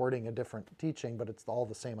just recording a different teaching, but it's all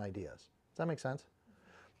the same ideas. Does that make sense?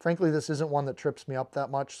 Frankly, this isn't one that trips me up that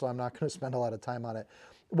much, so I'm not going to spend a lot of time on it.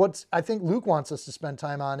 What I think Luke wants us to spend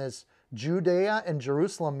time on is Judea and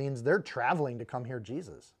Jerusalem means they're traveling to come hear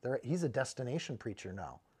Jesus. He's a destination preacher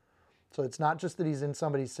now. So it's not just that he's in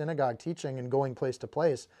somebody's synagogue teaching and going place to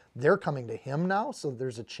place. They're coming to him now, so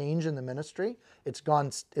there's a change in the ministry. It's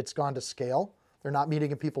gone to scale. They're not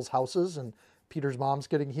meeting in people's houses and Peter's mom's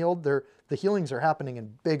getting healed. The healings are happening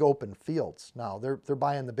in big open fields now. They're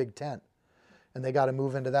buying the big tent, and they got to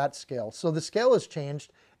move into that scale. So the scale has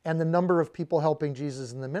changed, and the number of people helping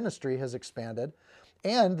Jesus in the ministry has expanded.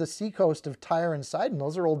 And the seacoast of Tyre and Sidon,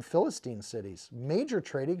 those are old Philistine cities, major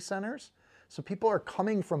trading centers. So people are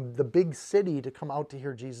coming from the big city to come out to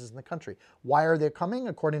hear Jesus in the country. Why are they coming?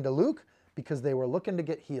 According to Luke, because they were looking to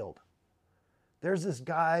get healed. There's this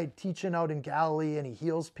guy teaching out in Galilee and he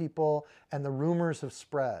heals people, and the rumors have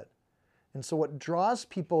spread. And so what draws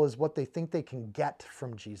people is what they think they can get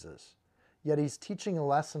from Jesus. Yet he's teaching a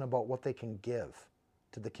lesson about what they can give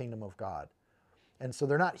to the kingdom of God. And so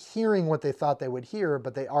they're not hearing what they thought they would hear,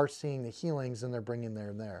 but they are seeing the healings and they're bringing there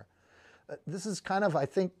and there. This is kind of, I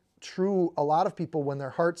think, true a lot of people when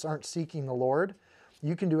their hearts aren't seeking the Lord.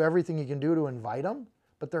 You can do everything you can do to invite them,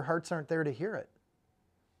 but their hearts aren't there to hear it.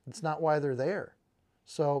 It's not why they're there.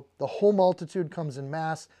 So the whole multitude comes in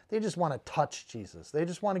mass. They just want to touch Jesus. They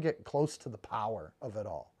just want to get close to the power of it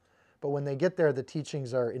all. But when they get there, the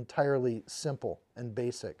teachings are entirely simple and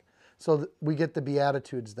basic. So we get the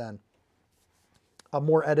Beatitudes then, a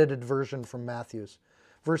more edited version from Matthew's.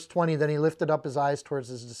 Verse 20, then he lifted up his eyes towards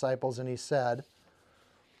his disciples and he said,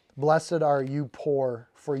 blessed are you poor,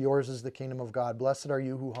 for yours is the kingdom of God. Blessed are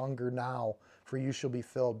you who hunger now, for you shall be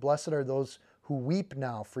filled. Blessed are those who weep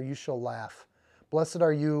now, for you shall laugh. Blessed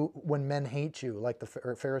are you when men hate you, like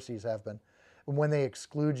the Pharisees have been. when they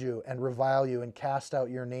exclude you and revile you and cast out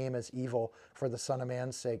your name as evil for the Son of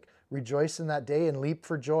Man's sake. Rejoice in that day and leap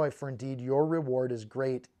for joy, for indeed your reward is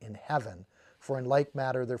great in heaven. For in like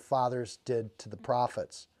manner their fathers did to the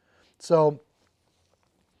prophets. So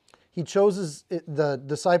he chooses the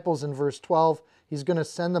disciples in verse 12. He's going to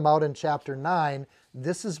send them out in chapter 9.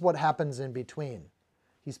 This is what happens in between.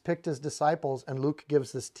 He's picked his disciples, and Luke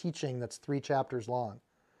gives this teaching that's 3 chapters long.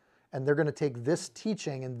 And they're going to take this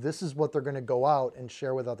teaching, and this is what they're going to go out and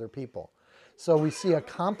share with other people. So we see a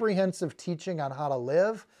comprehensive teaching on how to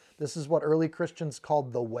live. This is what early Christians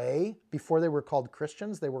called the way. Before they were called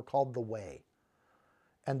Christians, they were called the way.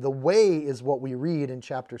 And the way is what we read in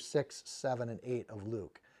chapter 6, 7, and 8 of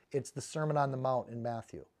Luke. It's the Sermon on the Mount in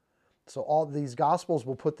Matthew. So all these Gospels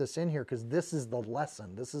will put this in here because this is the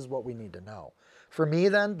lesson. This is what we need to know. For me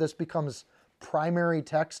then, this becomes primary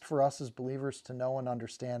text for us as believers to know and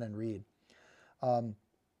understand and read.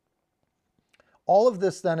 All of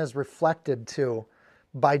this then is reflected too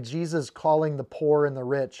by Jesus calling the poor and the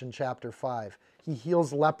rich in chapter 5. He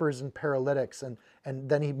heals lepers and paralytics, and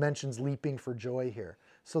then he mentions leaping for joy here.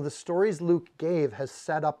 So the stories Luke gave has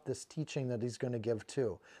set up this teaching that he's going to give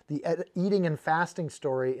too. The eating and fasting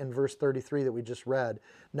story in verse 33 that we just read,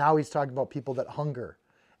 now he's talking about people that hunger,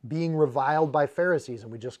 being reviled by Pharisees,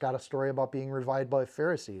 and we just got a story about being reviled by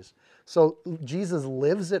Pharisees. So Jesus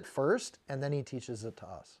lives it first, and then he teaches it to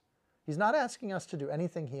us. He's not asking us to do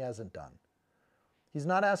anything he hasn't done. He's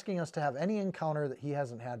not asking us to have any encounter that he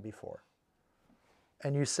hasn't had before.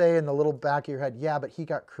 And you say in the little back of your head, yeah, but he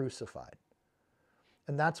got crucified.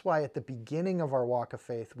 And that's why at the beginning of our walk of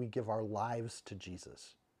faith, we give our lives to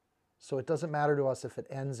Jesus. So it doesn't matter to us if it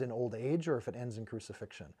ends in old age or if it ends in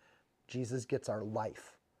crucifixion. Jesus gets our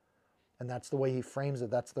life. And that's the way he frames it.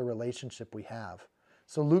 That's the relationship we have.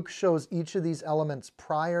 So Luke shows each of these elements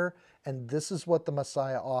prior, and this is what the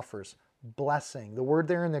Messiah offers. Blessing. The word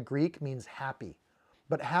there in the Greek means happy.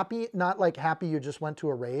 But happy, not like happy you just went to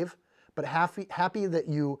a rave, but happy that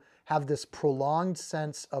you have this prolonged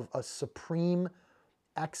sense of a supreme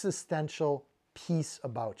existential peace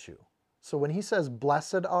about you. So when he says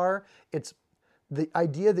blessed are, it's the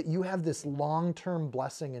idea that you have this long-term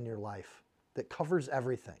blessing in your life that covers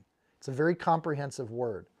everything. It's a very comprehensive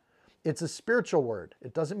word. It's a spiritual word.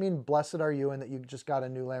 It doesn't mean blessed are you and that you just got a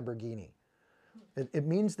new Lamborghini. It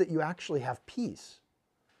means that you actually have peace.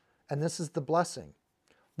 And this is the blessing.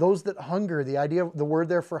 Those that hunger, the idea of the word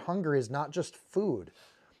there for hunger is not just food.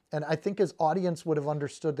 And I think his audience would have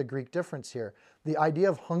understood the Greek difference here. The idea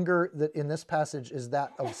of hunger that in this passage is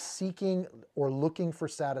that of seeking or looking for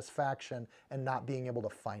satisfaction and not being able to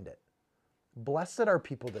find it. Blessed are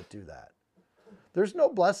people that do that. There's no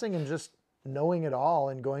blessing in just knowing it all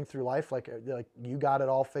and going through life like you got it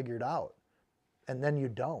all figured out, and then you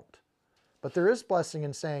don't. But there is blessing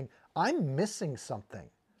in saying, I'm missing something.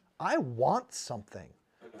 I want something.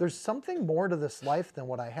 There's something more to this life than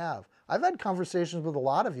what I have. I've had conversations with a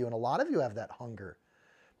lot of you, and a lot of you have that hunger.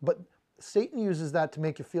 But Satan uses that to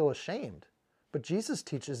make you feel ashamed. But Jesus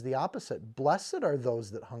teaches the opposite. Blessed are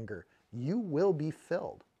those that hunger. You will be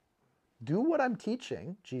filled. Do what I'm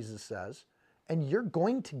teaching, Jesus says, and you're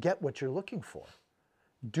going to get what you're looking for.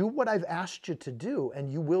 Do what I've asked you to do,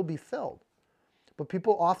 and you will be filled. But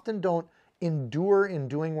people often don't endure in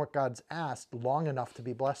doing what God's asked long enough to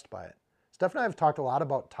be blessed by it. Steph and I have talked a lot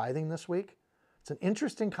about tithing this week. It's an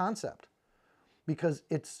interesting concept because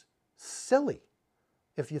it's silly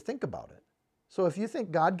if you think about it. So if you think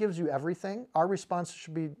God gives you everything, our response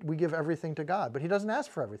should be we give everything to God. But he doesn't ask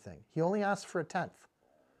for everything. He only asks for a tenth.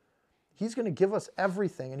 He's going to give us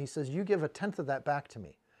everything, and he says, you give a tenth of that back to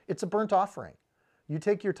me. It's a burnt offering. You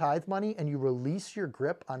take your tithe money and you release your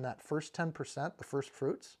grip on that first 10%, the first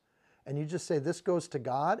fruits, and you just say, this goes to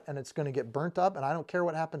God, and it's going to get burnt up, and I don't care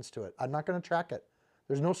what happens to it. I'm not going to track it.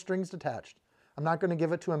 There's no strings attached. I'm not going to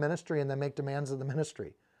give it to a ministry and then make demands of the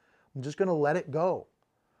ministry. I'm just going to let it go.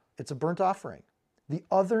 It's a burnt offering. The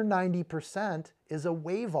other 90% is a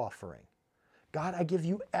wave offering. God, I give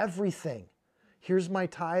you everything. Here's my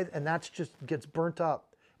tithe, and that's just gets burnt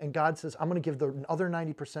up. And God says, I'm going to give the other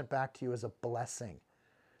 90% back to you as a blessing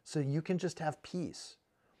so you can just have peace.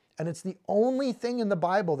 And it's the only thing in the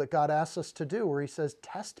Bible that God asks us to do where he says,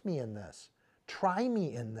 test me in this. Try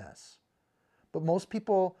me in this. But most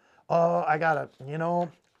people, I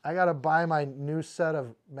gotta buy my new set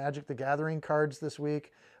of Magic the Gathering cards this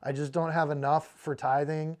week. I just don't have enough for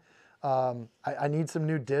tithing. I need some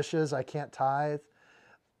new dishes. I can't tithe.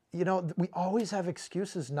 You know, we always have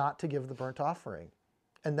excuses not to give the burnt offering.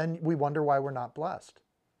 And then we wonder why we're not blessed.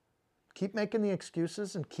 Keep making the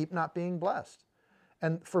excuses and keep not being blessed.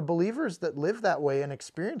 And for believers that live that way and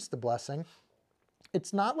experience the blessing,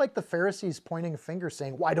 It's not like the Pharisees pointing a finger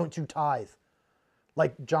saying, why don't you tithe?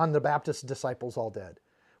 Like John the Baptist's disciples all did.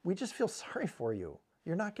 We just feel sorry for you.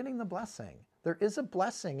 You're not getting the blessing. There is a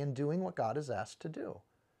blessing in doing what God has asked to do.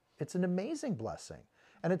 It's an amazing blessing.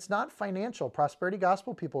 And it's not financial. Prosperity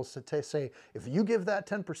gospel people say, if you give that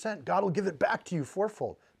 10%, God will give it back to you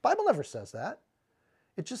fourfold. Bible never says that.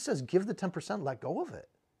 It just says give the 10%, let go of it.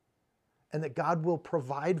 And that God will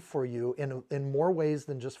provide for you in more ways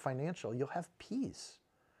than just financial. You'll have peace.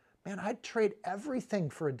 Man, I'd trade everything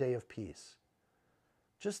for a day of peace.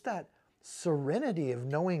 Just that serenity of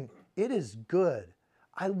knowing it is good.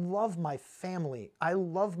 I love my family. I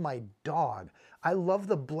love my dog. I love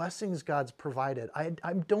the blessings God's provided.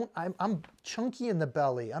 I'm chunky in the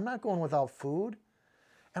belly. I'm not going without food.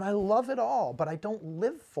 And I love it all, but I don't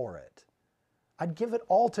live for it. I'd give it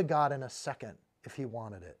all to God in a second if he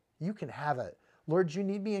wanted it. You can have it. Lord, you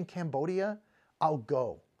need me in Cambodia? I'll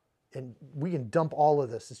go. And we can dump all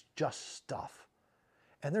of this. It's just stuff.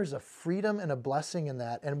 And there's a freedom and a blessing in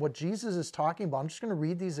that. And what Jesus is talking about, I'm just going to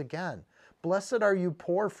read these again. Blessed are you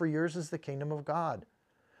poor, for yours is the kingdom of God.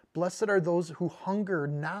 Blessed are those who hunger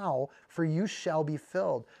now, for you shall be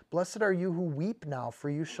filled. Blessed are you who weep now, for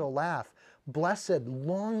you shall laugh. Blessed,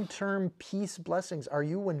 long-term peace blessings are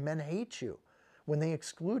you when men hate you, when they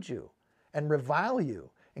exclude you and revile you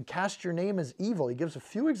and cast your name as evil. He gives a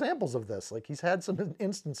few examples of this, like he's had some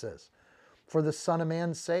instances. For the Son of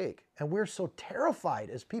Man's sake. And we're so terrified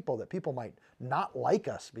as people that people might not like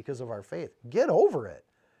us because of our faith. Get over it.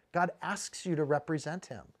 God asks you to represent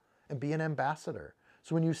him and be an ambassador.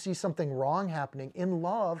 So when you see something wrong happening in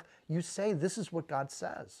love, you say, this is what God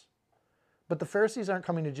says. But the Pharisees aren't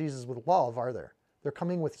coming to Jesus with love, are they? They're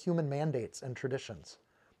coming with human mandates and traditions.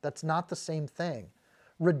 That's not the same thing.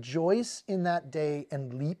 Rejoice in that day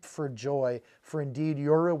and leap for joy, for indeed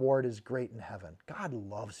your reward is great in heaven. God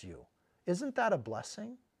loves you. Isn't that a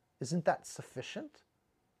blessing? Isn't that sufficient?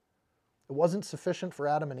 It wasn't sufficient for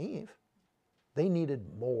Adam and Eve. They needed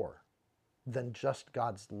more than just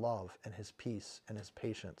God's love and his peace and his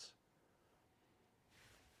patience.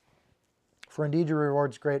 For indeed your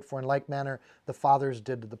reward is great, for in like manner the fathers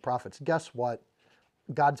did to the prophets. Guess what?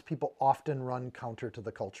 God's people often run counter to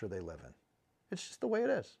the culture they live in. It's just the way it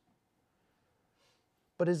is.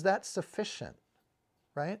 But is that sufficient,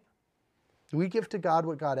 right? Do we give to God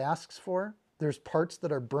what God asks for? There's parts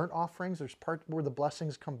that are burnt offerings. There's parts where the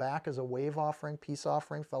blessings come back as a wave offering, peace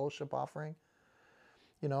offering, fellowship offering.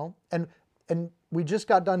 You know, and we just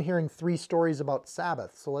got done hearing 3 stories about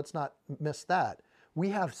Sabbath, so let's not miss that. We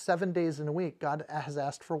have 7 days in a week. God has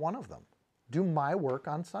asked for one of them. Do my work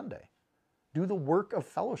on Sunday. Do the work of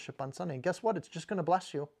fellowship on Sunday. And guess what? It's just going to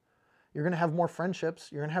bless you. You're going to have more friendships.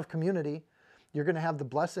 You're going to have community. You're going to have the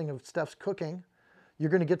blessing of Steph's cooking. You're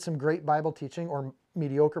going to get some great Bible teaching or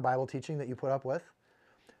mediocre Bible teaching that you put up with.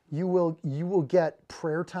 You will get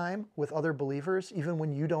prayer time with other believers. Even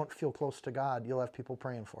when you don't feel close to God, you'll have people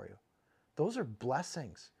praying for you. Those are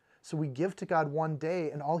blessings. So we give to God one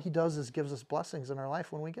day, and all he does is gives us blessings in our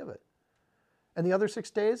life when we give it. And the other 6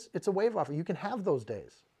 days, it's a wave offer. You can have those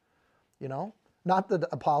days, you know? Not the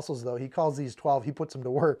apostles, though. He calls these 12, he puts them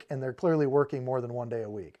to work, and they're clearly working more than one day a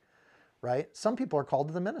week, right? Some people are called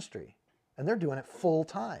to the ministry, and they're doing it full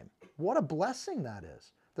time. What a blessing that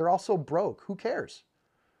is. They're also broke. Who cares,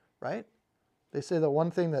 right? They say that one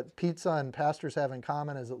thing that pizza and pastors have in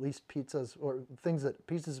common is at least pizzas, or things that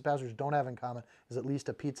pizzas and pastors don't have in common is at least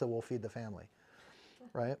a pizza will feed the family,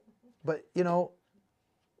 right? But, you know,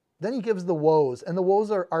 then he gives the woes, and the woes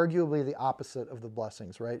are arguably the opposite of the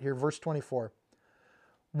blessings, right? Here, verse 24.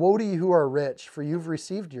 Woe to you who are rich, for you've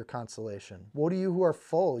received your consolation. Woe to you who are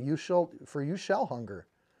full, for you shall hunger.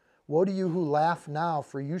 Woe to you who laugh now,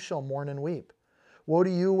 for you shall mourn and weep. Woe to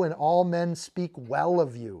you when all men speak well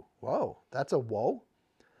of you. Whoa, that's a woe.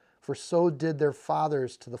 For so did their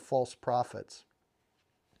fathers to the false prophets.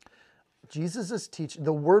 Jesus is teaching,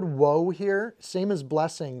 the word woe here, same as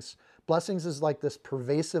blessings. Blessings is like this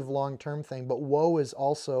pervasive long-term thing, but woe is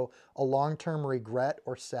also a long-term regret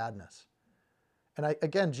or sadness. And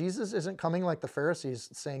again, Jesus isn't coming like the Pharisees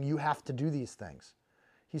saying, you have to do these things.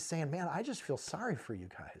 He's saying, man, I just feel sorry for you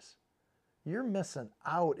guys. You're missing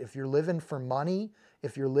out if you're living for money,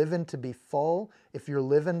 if you're living to be full, if you're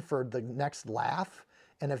living for the next laugh,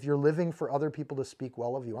 and if you're living for other people to speak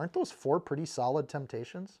well of you. Aren't those 4 pretty solid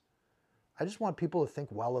temptations? I just want people to think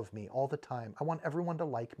well of me all the time. I want everyone to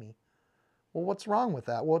like me. Well, what's wrong with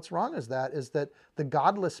that? Well, what's wrong is that the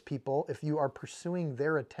godless people, if you are pursuing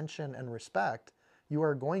their attention and respect, you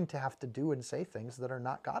are going to have to do and say things that are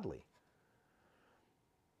not godly.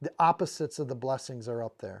 The opposites of the blessings are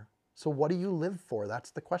up there. So what do you live for?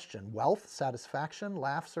 That's the question. Wealth, satisfaction,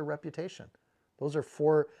 laughs, or reputation? Those are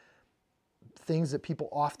four things that people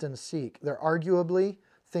often seek. They're arguably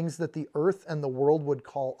things that the earth and the world would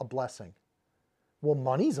call a blessing. Well,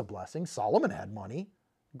 money's a blessing. Solomon had money.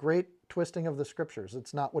 Great twisting of the scriptures.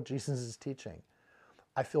 It's not what Jesus is teaching.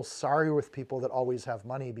 I feel sorry with people that always have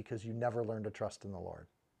money because you never learn to trust in the Lord.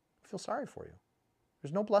 I feel sorry for you.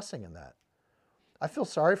 There's no blessing in that. I feel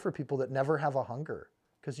sorry for people that never have a hunger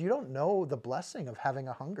because you don't know the blessing of having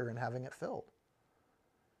a hunger and having it filled.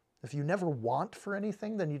 If you never want for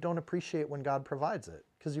anything, then you don't appreciate when God provides it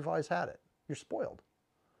because you've always had it. You're spoiled.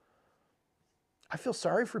 I feel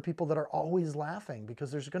sorry for people that are always laughing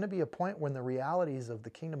because there's going to be a point when the realities of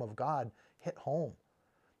the kingdom of God hit home.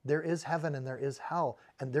 There is heaven and there is hell,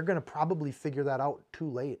 and they're going to probably figure that out too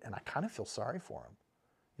late, and I kind of feel sorry for them.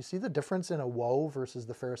 You see the difference in a woe versus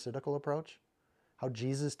the Pharisaical approach? How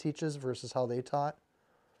Jesus teaches versus how they taught?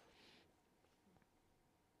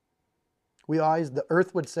 The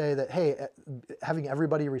earth would say that, hey, having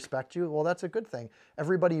everybody respect you, well, that's a good thing.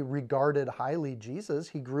 Everybody regarded highly Jesus.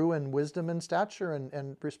 He grew in wisdom and stature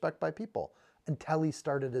and respect by people until he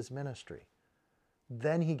started his ministry.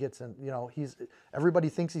 Then he gets in, everybody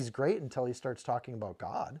thinks he's great until he starts talking about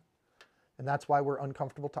God. And that's why we're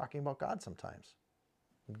uncomfortable talking about God sometimes.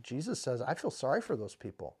 Jesus says, I feel sorry for those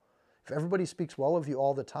people. If everybody speaks well of you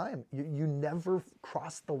all the time, you never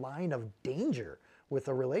cross the line of danger with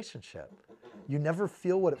a relationship. You never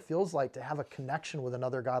feel what it feels like to have a connection with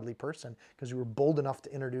another godly person because you were bold enough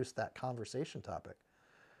to introduce that conversation topic.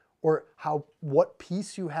 Or what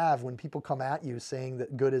peace you have when people come at you saying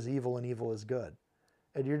that good is evil and evil is good.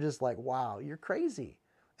 And you're just like, wow, you're crazy.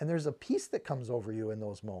 And there's a peace that comes over you in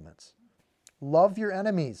those moments. Love your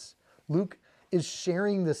enemies. Luke is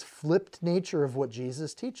sharing this flipped nature of what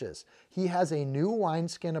Jesus teaches. He has a new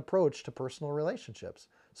wineskin approach to personal relationships.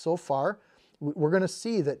 So far, we're going to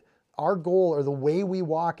see that our goal or the way we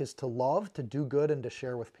walk is to love, to do good, and to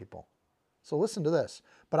share with people. So listen to this.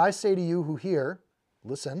 But I say to you who hear,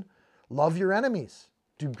 listen, love your enemies.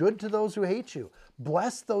 Do good to those who hate you.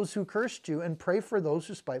 Bless those who cursed you, and pray for those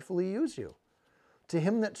who spitefully use you. To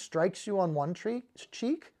him that strikes you on one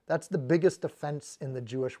cheek, that's the biggest offense in the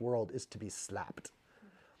Jewish world, is to be slapped.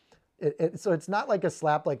 So it's not like a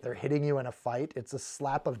slap like they're hitting you in a fight. It's a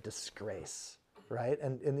slap of disgrace, right?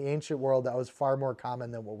 And in the ancient world, that was far more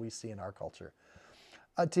common than what we see in our culture.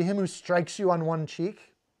 To him who strikes you on one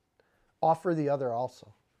cheek, offer the other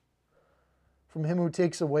also. From him who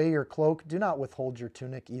takes away your cloak, do not withhold your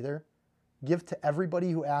tunic either. Give to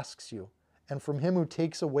everybody who asks you. And from him who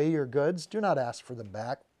takes away your goods, do not ask for them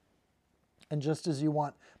back. And just as you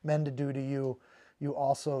want men to do to you, you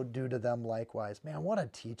also do to them likewise. Man, what a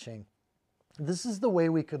teaching. This is the way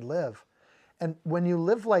we could live. And when you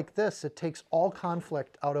live like this, it takes all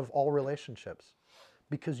conflict out of all relationships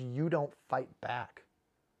because you don't fight back.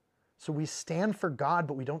 So we stand for God,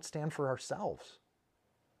 but we don't stand for ourselves.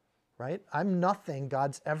 Right? I'm nothing,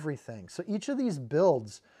 God's everything. So each of these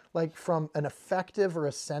builds, like from an effective or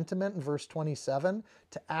a sentiment in verse 27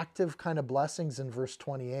 to active kind of blessings in verse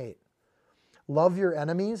 28. Love your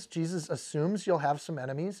enemies. Jesus assumes you'll have some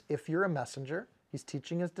enemies if you're a messenger. He's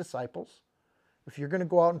teaching his disciples. If you're going to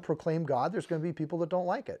go out and proclaim God, there's going to be people that don't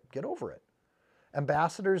like it. Get over it.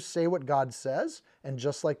 Ambassadors say what God says, and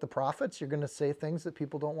just like the prophets, you're going to say things that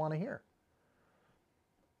people don't want to hear.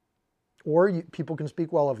 Or people can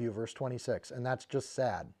speak well of you, verse 26, and that's just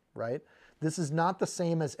sad, right? This is not the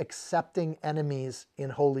same as accepting enemies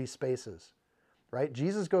in holy spaces, right?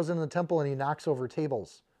 Jesus goes into the temple and he knocks over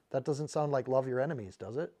tables. That doesn't sound like love your enemies,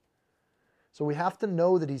 does it? So we have to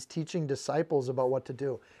know that he's teaching disciples about what to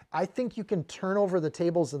do. I think you can turn over the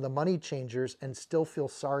tables of the money changers and still feel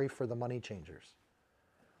sorry for the money changers.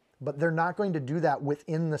 But they're not going to do that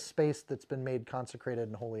within the space that's been made consecrated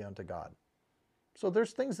and holy unto God. So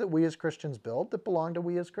there's things that we as Christians build that belong to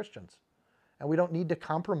we as Christians. And we don't need to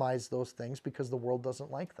compromise those things because the world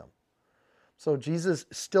doesn't like them. So Jesus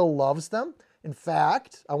still loves them. In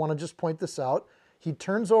fact, I want to just point this out. He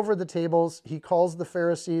turns over the tables. He calls the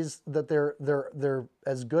Pharisees that they're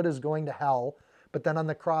as good as going to hell. But then on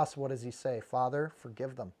the cross, what does he say? Father,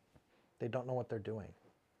 forgive them. They don't know what they're doing.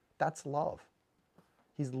 That's love.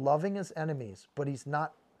 He's loving his enemies, but he's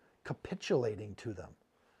not capitulating to them.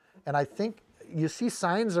 And I think you see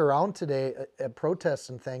signs around today at protests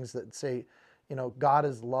and things that say, God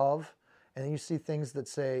is love. And then you see things that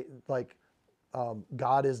say, like,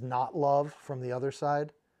 God is not love from the other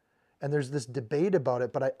side. And there's this debate about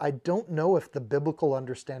it, but I don't know if the biblical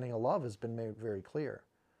understanding of love has been made very clear.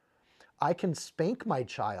 I can spank my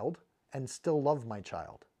child and still love my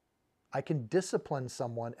child. I can discipline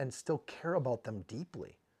someone and still care about them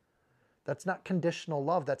deeply. That's not conditional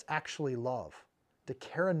love. That's actually love. to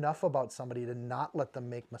care enough about somebody to not let them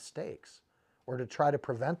make mistakes or to try to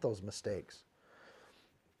prevent those mistakes.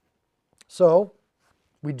 So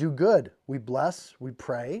we do good, we bless, we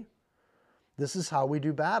pray. This is how we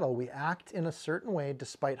do battle. We act in a certain way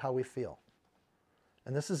despite how we feel.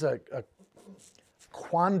 And this is a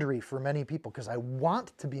quandary for many people because I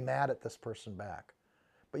want to be mad at this person back.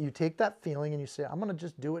 But you take that feeling and you say, I'm going to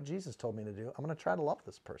just do what Jesus told me to do. I'm going to try to love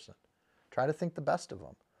this person. Try to think the best of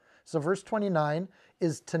them. So verse 29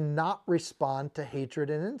 is to not respond to hatred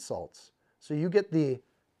and insults. So you get the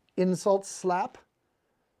insult slap.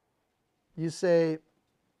 You say,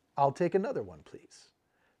 I'll take another one, please.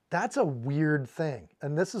 That's a weird thing.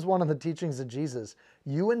 And this is one of the teachings of Jesus.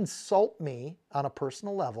 You insult me on a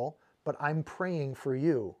personal level, but I'm praying for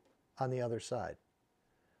you on the other side.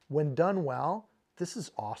 When done well, this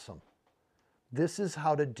is awesome. This is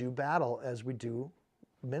how to do battle as we do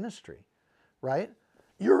ministry, right?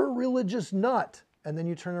 You're a religious nut. And then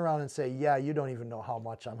you turn around and say, yeah, you don't even know how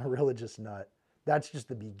much I'm a religious nut. That's just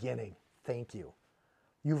the beginning. Thank you.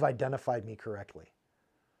 You've identified me correctly.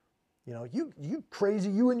 You know, you crazy,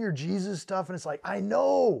 you and your Jesus stuff. And it's like, I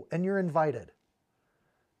know, and you're invited,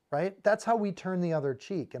 right? That's how we turn the other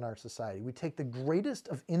cheek in our society. We take the greatest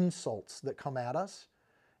of insults that come at us,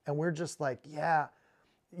 and we're just like, yeah,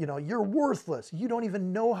 you know, you're worthless. You don't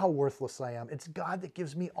even know how worthless I am. It's God that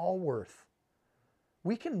gives me all worth.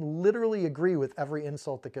 We can literally agree with every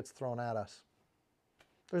insult that gets thrown at us.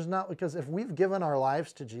 There's not, because if we've given our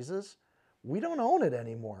lives to Jesus, we don't own it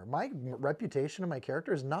anymore. My reputation and my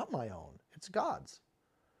character is not my own. It's God's.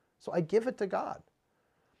 So I give it to God.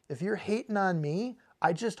 If you're hating on me,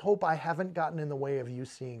 I just hope I haven't gotten in the way of you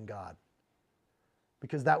seeing God.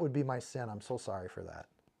 Because that would be my sin. I'm so sorry for that.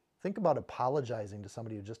 Think about apologizing to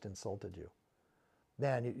somebody who just insulted you.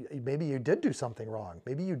 Man, maybe you did do something wrong.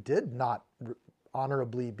 Maybe you did not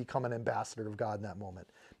honorably become an ambassador of God in that moment.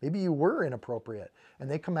 Maybe you were inappropriate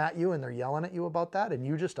and they come at you and they're yelling at you about that and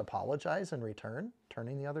you just apologize in return,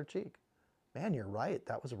 turning the other cheek. Man, you're right.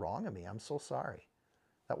 That was wrong of me. I'm so sorry.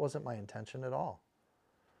 That wasn't my intention at all.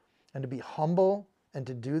 And to be humble and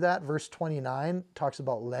to do that, verse 29 talks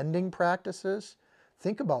about lending practices.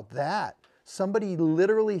 Think about that. Somebody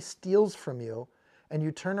literally steals from you and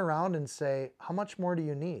you turn around and say, how much more do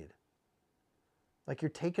you need? Like, you're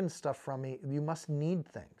taking stuff from me. You must need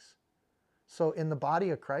things. So in the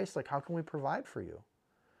body of Christ, like, how can we provide for you?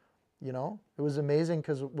 You know, it was amazing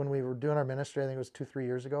because when we were doing our ministry, I think it was 2-3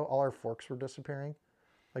 years ago, all our forks were disappearing.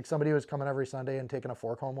 Like, somebody was coming every Sunday and taking a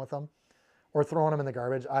fork home with them or throwing them in the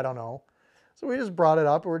garbage. I don't know. So we just brought it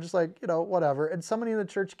up and we're just like, you know, whatever. And somebody in the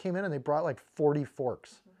church came in and they brought like 40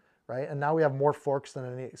 forks, right? And now we have more forks than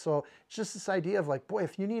any. So it's just this idea of like, boy,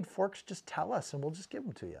 if you need forks, just tell us and we'll just give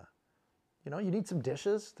them to you. You know, you need some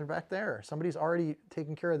dishes, they're back there. Somebody's already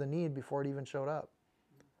taken care of the need before it even showed up.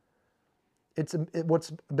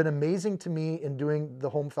 What's been amazing to me in doing the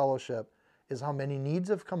home fellowship is how many needs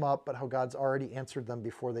have come up, but how God's already answered them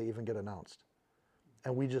before they even get announced.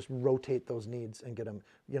 And we just rotate those needs and get them.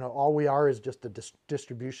 You know, all we are is just a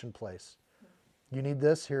distribution place. You need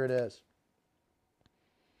this, here it is.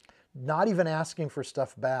 Not even asking for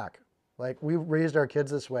stuff back. Like, we raised our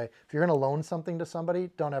kids this way. If you're going to loan something to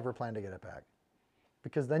somebody, don't ever plan to get it back.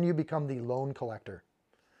 Because then you become the loan collector.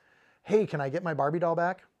 Hey, can I get my Barbie doll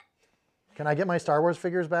back? Can I get my Star Wars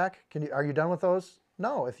figures back? Are you done with those?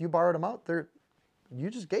 No, if you borrowed them out,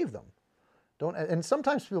 you just gave them. And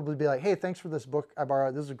sometimes people will be like, hey, thanks for this book I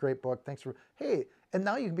borrowed. This is a great book. Thanks for, hey. And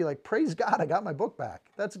now you can be like, praise God, I got my book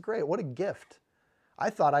back. That's great. What a gift.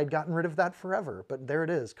 I thought I'd gotten rid of that forever, but there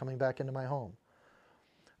it is, coming back into my home.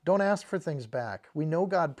 Don't ask for things back. We know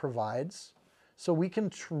God provides, so we can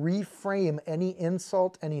reframe any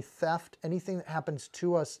insult, any theft, anything that happens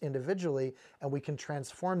to us individually, and we can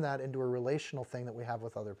transform that into a relational thing that we have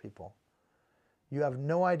with other people. You have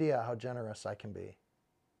no idea how generous I can be.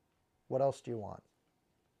 What else do you want?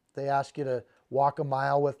 They ask you to walk a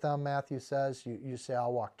mile with them, Matthew says. You say,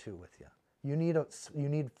 I'll walk 2 with you. You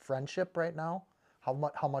need friendship right now?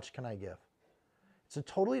 How much can I give? It's a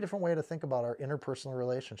totally different way to think about our interpersonal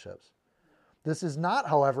relationships. This is not,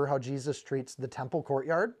 however, how Jesus treats the temple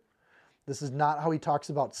courtyard. This is not how he talks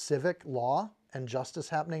about civic law and justice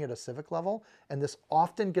happening at a civic level. And this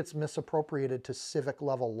often gets misappropriated to civic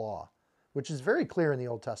level law, which is very clear in the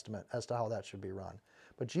Old Testament as to how that should be run.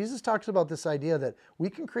 But Jesus talks about this idea that we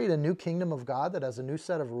can create a new kingdom of God that has a new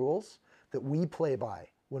set of rules that we play by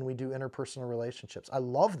when we do interpersonal relationships. I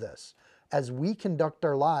love this. As we conduct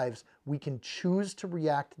our lives, we can choose to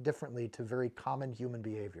react differently to very common human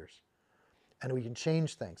behaviors. And we can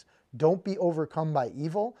change things. Don't be overcome by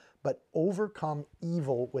evil, but overcome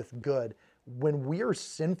evil with good. When we are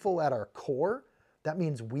sinful at our core, That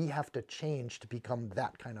means we have to change to become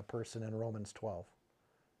that kind of person in Romans 12.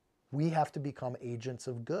 We have to become agents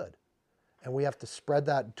of good. And we have to spread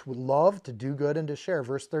that to love, to do good, and to share.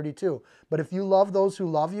 Verse 32. But if you love those who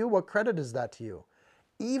love you, what credit is that to you?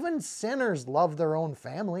 Even sinners love their own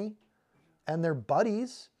family and their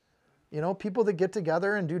buddies. You know, people that get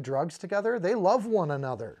together and do drugs together, they love one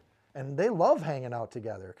another. And they love hanging out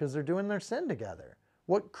together because they're doing their sin together.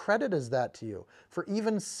 What credit is that to you? For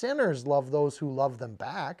even sinners love those who love them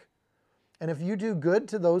back. And if you do good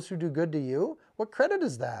to those who do good to you, what credit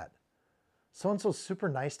is that? So-and-so's super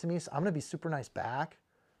nice to me, so I'm going to be super nice back.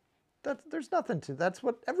 There's nothing to, that's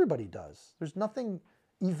what everybody does. There's nothing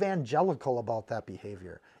evangelical about that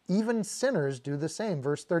behavior. Even sinners do the same.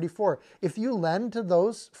 Verse 34, if you lend to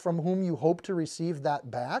those from whom you hope to receive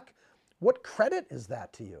that back, what credit is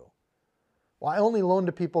that to you? Well, I only loan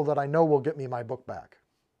to people that I know will get me my book back.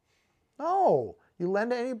 No, you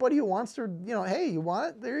lend to anybody who wants to, hey, you want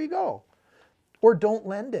it? There you go. Or don't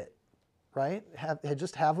lend it, right?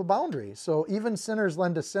 Just have a boundary. So even sinners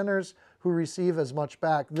lend to sinners who receive as much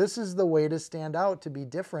back. This is the way to stand out, to be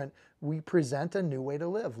different. We present a new way to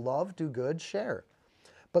live. Love, do good, share.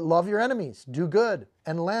 But love your enemies, do good,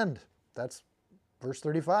 and lend. That's verse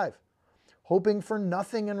 35. Hoping for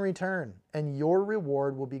nothing in return, and your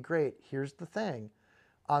reward will be great. Here's the thing.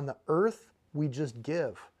 On the earth, we just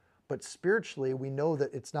give. But spiritually, we know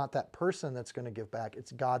that it's not that person that's going to give back.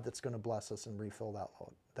 It's God that's going to bless us and refill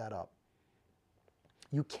that up.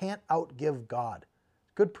 You can't outgive God.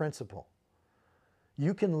 Good principle.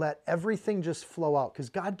 You can let everything just flow out because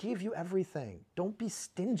God gave you everything. Don't be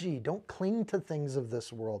stingy. Don't cling to things of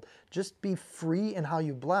this world. Just be free in how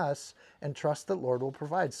you bless and trust that Lord will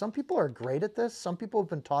provide. Some people are great at this. Some people have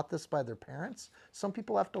been taught this by their parents. Some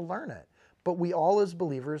people have to learn it. But we all as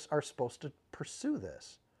believers are supposed to pursue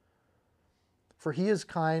this. For he is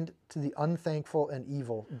kind to the unthankful and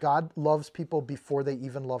evil. God loves people before they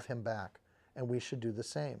even love him back, and we should do the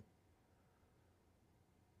same.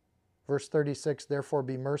 Verse 36, therefore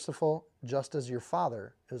be merciful, just as your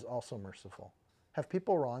Father is also merciful. Have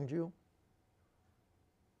people wronged you?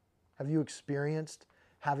 Have you experienced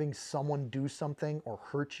having someone do something or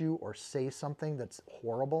hurt you or say something that's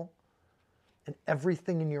horrible, and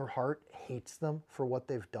everything in your heart hates them for what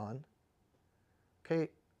they've done? Okay,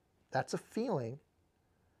 that's a feeling,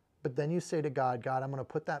 but then you say to God, God, I'm going to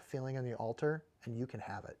put that feeling on the altar, and you can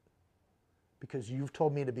have it. Because you've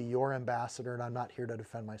told me to be your ambassador, and I'm not here to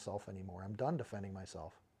defend myself anymore. I'm done defending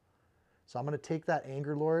myself. So I'm going to take that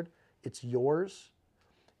anger, Lord. It's yours.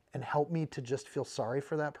 And help me to just feel sorry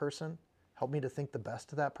for that person. Help me to think the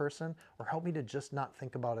best of that person. Or help me to just not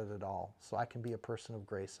think about it at all so I can be a person of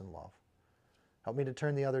grace and love. Help me to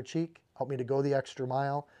turn the other cheek. Help me to go the extra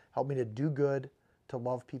mile. Help me to do good, to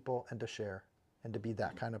love people, and to share, and to be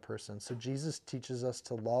that kind of person. So Jesus teaches us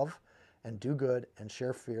to love and do good and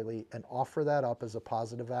share freely and offer that up as a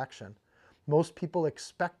positive action. Most people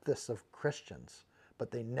expect this of Christians,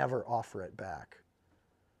 but they never offer it back.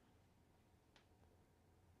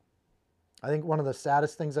 I think one of the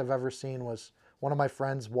saddest things I've ever seen was one of my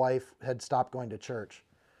friend's wife had stopped going to church.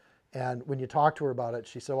 And when you talk to her about it,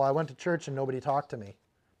 she said, well, I went to church and nobody talked to me.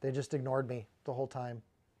 They just ignored me the whole time.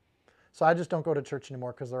 So I just don't go to church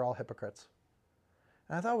anymore because they're all hypocrites.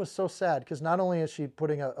 And I thought it was so sad because not only is she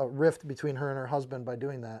putting a rift between her and her husband by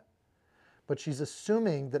doing that, but she's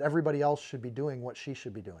assuming that everybody else should be doing what she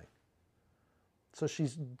should be doing. So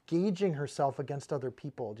she's gauging herself against other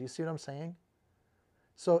people. Do you see what I'm saying?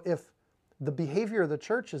 So if the behavior of the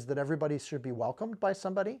church is that everybody should be welcomed by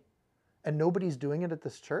somebody and nobody's doing it at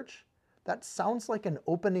this church, that sounds like an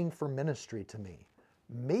opening for ministry to me.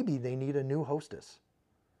 Maybe they need a new hostess.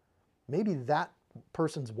 Maybe that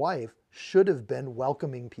person's wife should have been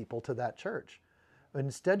welcoming people to that church. But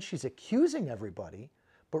instead, she's accusing everybody,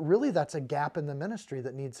 but really that's a gap in the ministry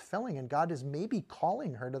that needs filling, and God is maybe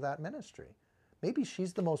calling her to that ministry. Maybe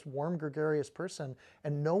she's the most warm, gregarious person,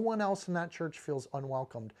 and no one else in that church feels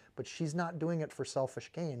unwelcomed, but she's not doing it for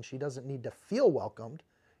selfish gain. She doesn't need to feel welcomed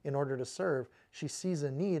in order to serve. She sees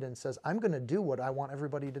a need and says, I'm going to do what I want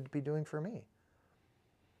everybody to be doing for me.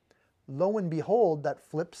 Lo and behold, that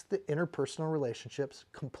flips the interpersonal relationships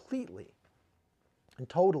completely and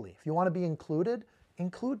totally. If you want to be included,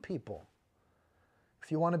 include people.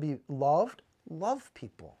 If you want to be loved, love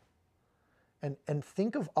people. And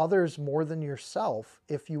think of others more than yourself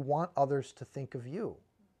if you want others to think of you.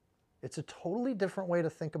 It's a totally different way to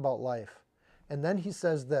think about life. And then he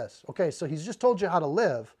says this. Okay, so he's just told you how to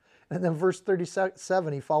live. And then verse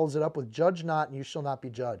 37, he follows it up with, judge not, and you shall not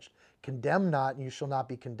be judged. Condemn not, and you shall not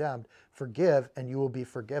be condemned. Forgive, and you will be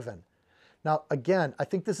forgiven. Now, again, I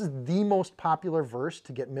think this is the most popular verse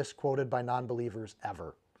to get misquoted by non-believers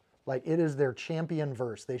ever. Like, it is their champion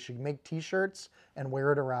verse. They should make t-shirts and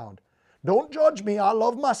wear it around. Don't judge me, I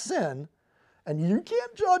love my sin. And you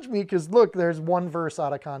can't judge me because, look, there's one verse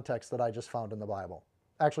out of context that I just found in the Bible.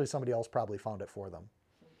 Actually, somebody else probably found it for them.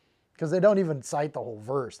 Because they don't even cite the whole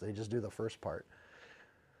verse. They just do the first part.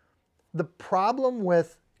 The problem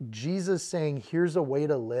with Jesus saying, here's a way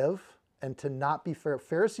to live and to not be fair,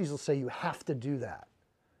 Pharisees will say you have to do that.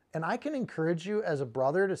 And I can encourage you as a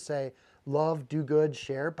brother to say, love, do good,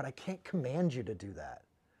 share, but I can't command you to do that.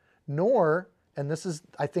 Nor, and this is,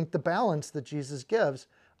 I think, the balance that Jesus gives,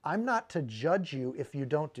 I'm not to judge you if you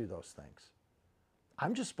don't do those things.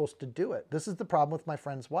 I'm just supposed to do it. This is the problem with my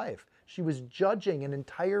friend's wife. She was judging an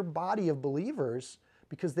entire body of believers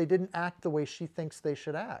because they didn't act the way she thinks they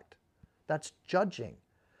should act. That's judging.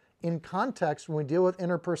 In context, when we deal with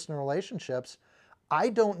interpersonal relationships, I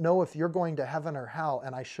don't know if you're going to heaven or hell,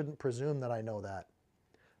 and I shouldn't presume that I know that.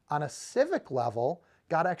 On a civic level,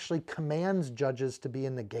 God actually commands judges to be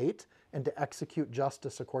in the gate and to execute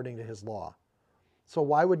justice according to his law. So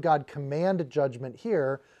why would God command a judgment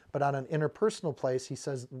here, but on an interpersonal place, he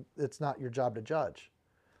says it's not your job to judge?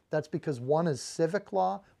 That's because one is civic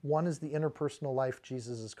law, one is the interpersonal life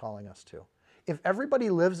Jesus is calling us to. If everybody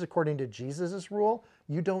lives according to Jesus' rule,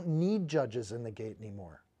 you don't need judges in the gate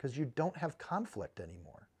anymore because you don't have conflict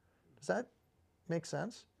anymore. Does that make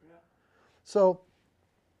sense? Yeah. So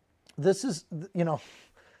this is,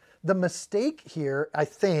 the mistake here, I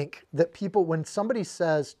think, that people, when somebody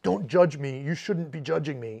says, don't judge me, you shouldn't be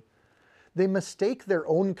judging me, they mistake their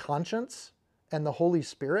own conscience and the Holy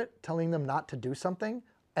Spirit telling them not to do something,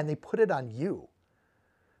 and they put it on you.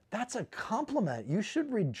 That's a compliment. You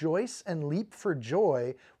should rejoice and leap for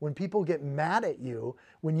joy when people get mad at you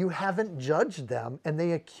when you haven't judged them and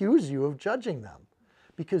they accuse you of judging them,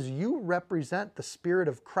 because you represent the Spirit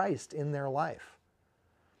of Christ in their life.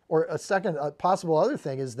 Or a possible other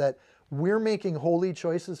thing is that we're making holy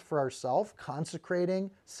choices for ourselves,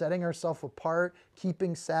 consecrating, setting ourselves apart,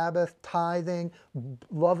 keeping Sabbath, tithing,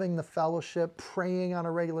 loving the fellowship, praying on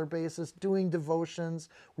a regular basis, doing devotions.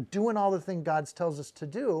 We're doing all the things God tells us to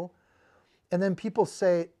do. And then people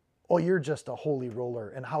say, oh, you're just a holy roller,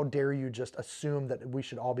 and how dare you just assume that we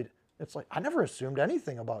should all be... It's like, I never assumed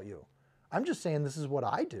anything about you. I'm just saying this is what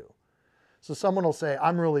I do. So someone will say,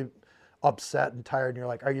 I'm really upset and tired, and you're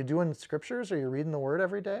like, are you doing scriptures? Are you reading the word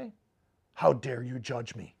every day? How dare you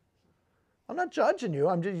judge me? I'm not judging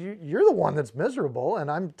you. You're the one that's miserable, and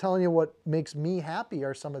I'm telling you what makes me happy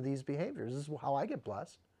are some of these behaviors. This is how I get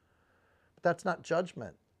blessed. But that's not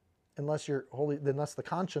judgment unless you're holy, unless the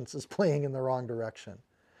conscience is playing in the wrong direction.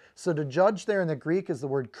 So to judge there in the Greek is the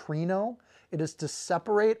word krino. It is to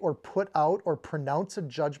separate or put out or pronounce a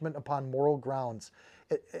judgment upon moral grounds.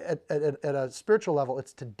 At a spiritual level,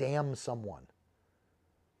 it's to damn someone.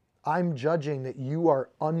 I'm judging that you are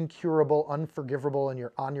uncurable, unforgivable, and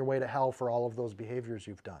you're on your way to hell for all of those behaviors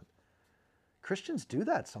you've done. Christians do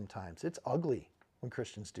that sometimes. It's ugly when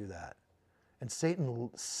Christians do that. And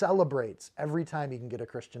Satan celebrates every time he can get a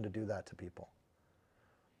Christian to do that to people.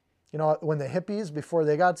 You know, when the hippies, before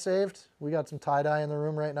they got saved, we got some tie-dye in the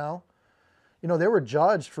room right now. You know, they were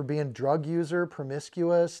judged for being drug user,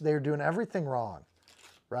 promiscuous. They were doing everything wrong,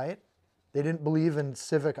 right? They didn't believe in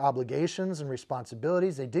civic obligations and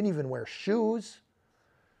responsibilities. They didn't even wear shoes.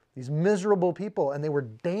 These miserable people, and they were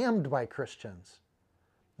damned by Christians.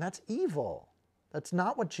 And that's evil. That's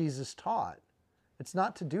not what Jesus taught. It's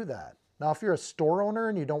not to do that. Now, if you're a store owner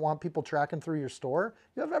and you don't want people tracking through your store,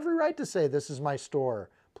 you have every right to say, this is my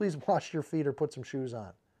store. Please wash your feet or put some shoes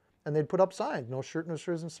on. And they'd put up signs, no shirt, no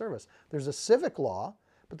shoes in service. There's a civic law,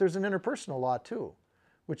 but there's an interpersonal law too,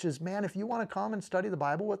 which is, man, if you want to come and study the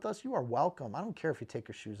Bible with us, you are welcome. I don't care if you take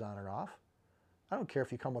your shoes on or off. I don't care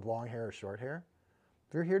if you come with long hair or short hair.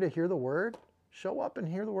 If you're here to hear the word, show up and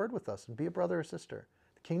hear the word with us and be a brother or sister.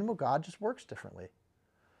 The kingdom of God just works differently.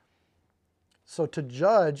 So to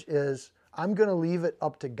judge is, I'm going to leave it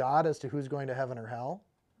up to God as to who's going to heaven or hell,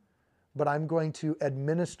 but I'm going to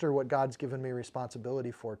administer what God's given me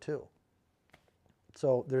responsibility for too.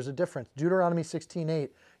 So there's a difference. Deuteronomy 16:8,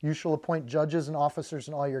 you shall appoint judges and officers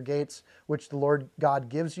in all your gates, which the Lord God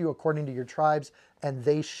gives you according to your tribes, and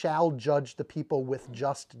they shall judge the people with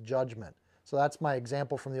just judgment. So that's my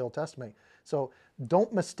example from the Old Testament. So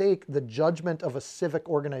don't mistake the judgment of a civic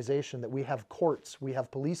organization that we have courts, we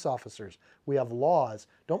have police officers, we have laws.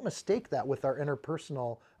 Don't mistake that with our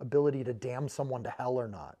interpersonal ability to damn someone to hell or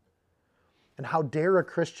not. And how dare a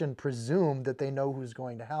Christian presume that they know who's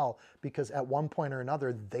going to hell, because at one point or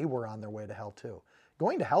another, they were on their way to hell too.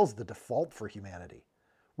 Going to hell is the default for humanity.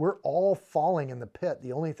 We're all falling in the pit.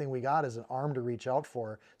 The only thing we got is an arm to reach out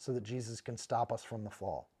for so that Jesus can stop us from the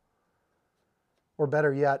fall. Or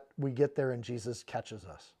better yet, we get there and Jesus catches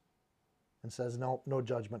us and says, no, no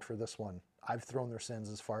judgment for this one. I've thrown their sins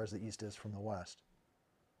as far as the east is from the west.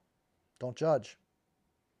 Don't judge.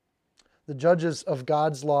 The judges of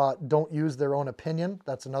God's law don't use their own opinion.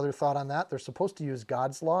 That's another thought on that. They're supposed to use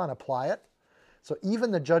God's law and apply it. So even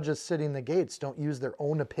the judges sitting the gates don't use their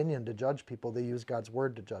own opinion to judge people. They use God's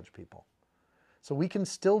word to judge people. So we can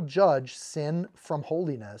still judge sin from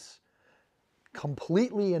holiness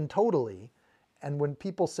completely and totally. And when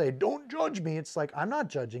people say, don't judge me, it's like, I'm not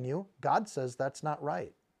judging you. God says that's not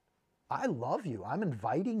right. I love you. I'm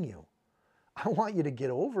inviting you. I want you to get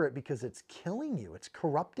over it because it's killing you. It's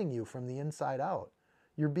corrupting you from the inside out.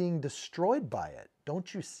 You're being destroyed by it.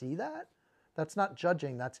 Don't you see that? That's not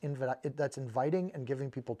judging. That's inviting and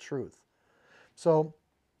giving people truth. So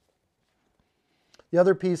the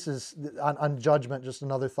other piece is on judgment, just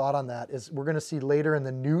another thought on that, is we're going to see later in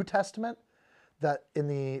the New Testament that in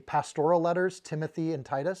the pastoral letters, Timothy and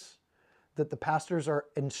Titus, that the pastors are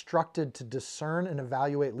instructed to discern and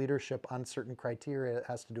evaluate leadership on certain criteria that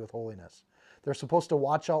has to do with holiness. They're supposed to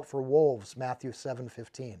watch out for wolves, Matthew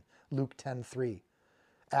 7:15, Luke 10:3,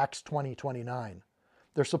 Acts 20:29.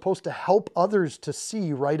 They're supposed to help others to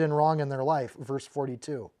see right and wrong in their life, verse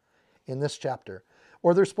 42 in this chapter.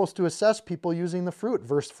 Or they're supposed to assess people using the fruit,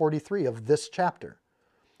 verse 43 of this chapter.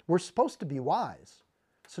 We're supposed to be wise.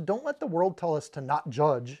 So don't let the world tell us to not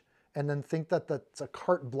judge and then think that that's a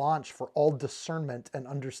carte blanche for all discernment and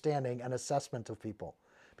understanding and assessment of people,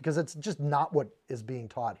 because it's just not what is being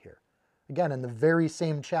taught here. Again, in the very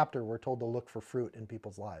same chapter, we're told to look for fruit in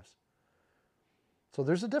people's lives. So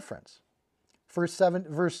there's a difference.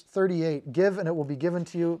 Verse 38, give and it will be given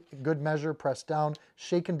to you, good measure, pressed down,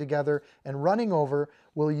 shaken together, and running over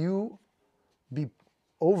will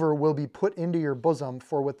be put into your bosom,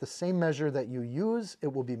 for with the same measure that you use,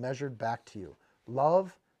 it will be measured back to you.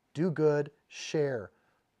 Love, do good, share.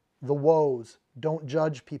 The woes, don't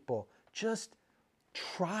judge people. Just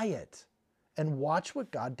try it and watch what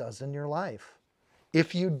God does in your life.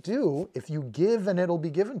 If you give and it'll be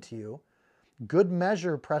given to you, good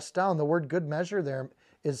measure pressed down. The word good measure there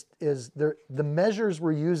is there. The measures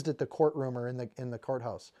were used at the courtroom or in the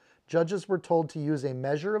courthouse. Judges were told to use a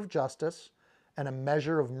measure of justice and a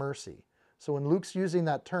measure of mercy. So when Luke's using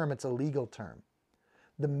that term, it's a legal term.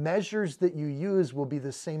 The measures that you use will be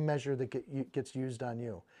the same measure that gets used on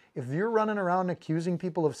you. If you're running around accusing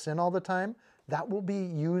people of sin all the time, that will be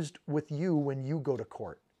used with you when you go to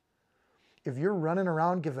court. If you're running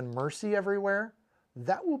around giving mercy everywhere,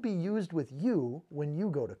 that will be used with you when you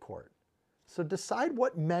go to court. So decide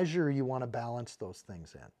what measure you want to balance those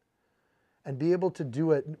things in and be able to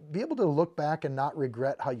do it, be able to look back and not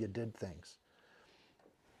regret how you did things.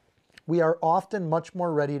 We are often much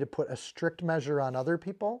more ready to put a strict measure on other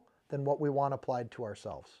people than what we want applied to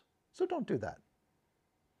ourselves. So don't do that.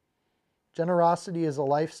 Generosity as a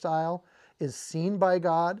lifestyle is seen by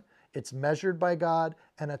God, it's measured by God,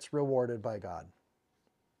 and it's rewarded by God.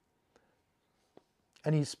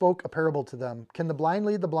 And he spoke a parable to them. Can the blind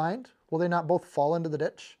lead the blind? Will they not both fall into the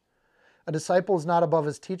ditch? A disciple is not above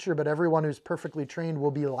his teacher, but everyone who's perfectly trained will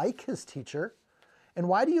be like his teacher. And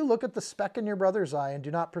why do you look at the speck in your brother's eye and do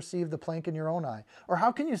not perceive the plank in your own eye? Or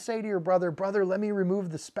how can you say to your brother, brother, let me remove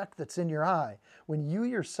the speck that's in your eye, when you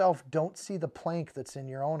yourself don't see the plank that's in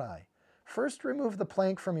your own eye? First remove the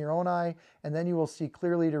plank from your own eye, and then you will see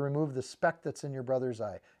clearly to remove the speck that's in your brother's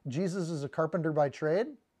eye. Jesus is a carpenter by trade.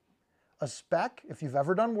 A speck, if you've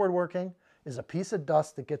ever done woodworking, is a piece of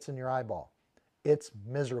dust that gets in your eyeball. It's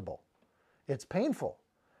miserable. It's painful.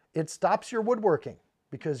 It stops your woodworking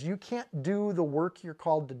because you can't do the work you're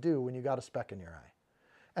called to do when you got a speck in your eye.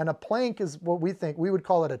 And a plank is what we would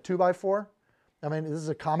call it a 2x4. I mean, this is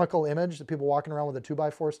a comical image that people walking around with a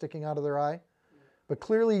 2x4 sticking out of their eye. But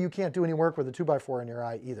clearly you can't do any work with a 2x4 in your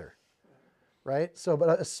eye either, right? So,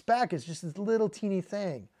 but a speck is just this little teeny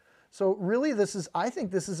thing. So really I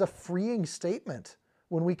think this is a freeing statement.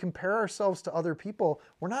 When we compare ourselves to other people,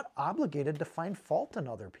 we're not obligated to find fault in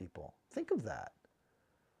other people. Think of that.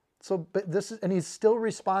 So, and he's still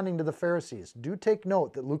responding to the Pharisees. Do take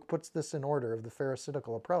note that Luke puts this in order of the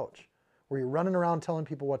Pharisaical approach, where you're running around telling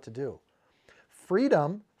people what to do.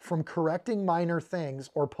 Freedom from correcting minor things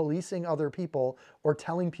or policing other people or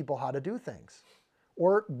telling people how to do things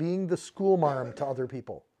or being the school marm to other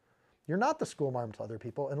people. You're not the school marm to other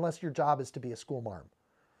people unless your job is to be a school marm.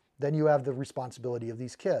 Then you have the responsibility of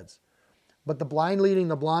these kids. But the blind leading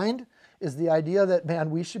the blind is the idea that, man,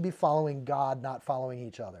 we should be following God, not following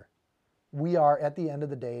each other. We are, at the end of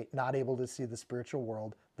the day, not able to see the spiritual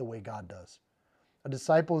world the way God does. A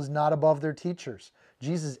disciple is not above their teachers.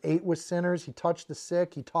 Jesus ate with sinners. He touched the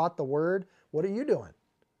sick. He taught the word. What are you doing?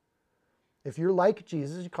 If you're like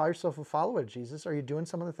Jesus, you call yourself a follower of Jesus, are you doing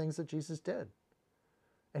some of the things that Jesus did?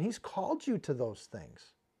 And he's called you to those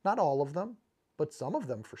things. Not all of them, but some of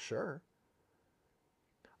them for sure.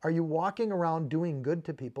 Are you walking around doing good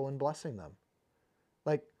to people and blessing them?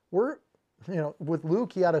 Like with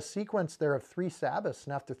Luke, he had a sequence there of 3 Sabbaths.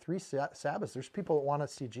 And after 3 Sabbaths, there's people that want to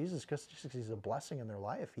see Jesus because he's a blessing in their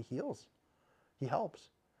life. He heals. He helps.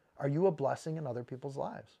 Are you a blessing in other people's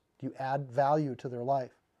lives? Do you add value to their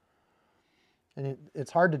life? And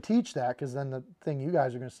it's hard to teach that because then the thing you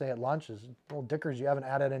guys are going to say at lunch is, well, Dickers, you haven't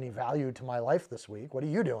added any value to my life this week. What are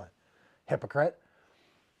you doing? Hypocrite.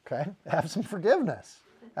 Okay? Have some forgiveness.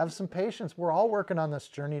 Have some patience. We're all working on this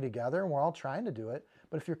journey together and we're all trying to do it.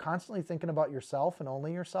 But if you're constantly thinking about yourself and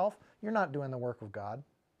only yourself, you're not doing the work of God.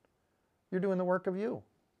 You're doing the work of you.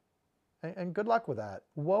 And good luck with that.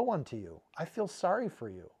 Woe unto you. I feel sorry for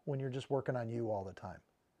you when you're just working on you all the time.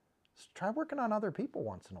 Just try working on other people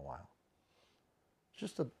once in a while.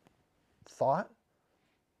 Just a thought.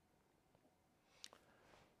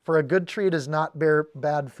 For a good tree does not bear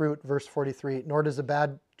bad fruit, verse 43, nor does a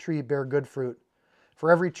bad tree bear good fruit. For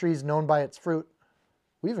every tree is known by its fruit.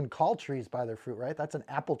 We even call trees by their fruit, right? That's an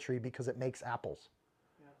apple tree because it makes apples.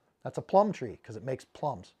 Yeah. That's a plum tree because it makes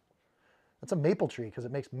plums. That's a maple tree because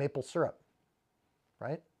it makes maple syrup,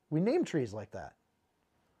 right? We name trees like that.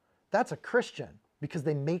 That's a Christian because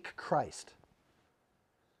they make Christ.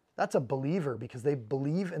 That's a believer because they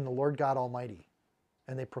believe in the Lord God Almighty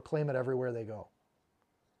and they proclaim it everywhere they go.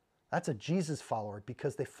 That's a Jesus follower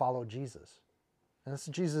because they follow Jesus. And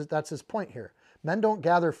that's his point here. Men don't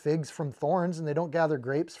gather figs from thorns and they don't gather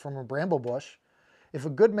grapes from a bramble bush. If a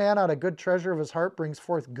good man out of good treasure of his heart brings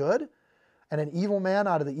forth good, and an evil man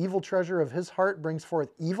out of the evil treasure of his heart brings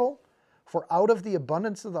forth evil, for out of the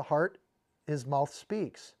abundance of the heart his mouth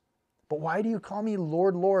speaks. But why do you call me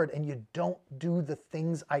Lord, Lord, and you don't do the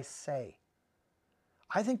things I say?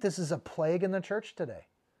 I think this is a plague in the church today.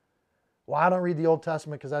 Well, I don't read the Old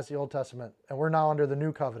Testament because that's the Old Testament, and we're now under the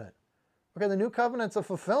New Covenant. Okay, the New Covenant's a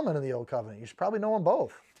fulfillment of the Old Covenant. You should probably know them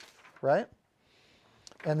both, right?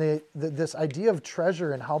 And this idea of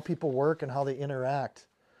treasure and how people work and how they interact,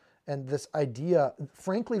 and this idea,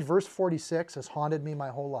 frankly, verse 46 has haunted me my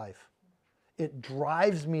whole life. It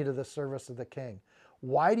drives me to the service of the King.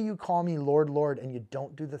 Why do you call me Lord, Lord, and you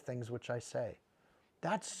don't do the things which I say?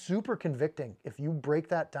 That's super convicting. If you break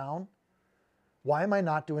that down, why am I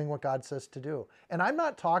not doing what God says to do? And I'm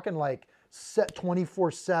not talking like set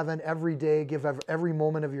 24/7 every day, give every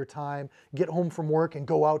moment of your time, get home from work and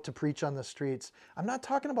go out to preach on the streets. I'm not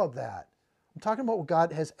talking about that. I'm talking about what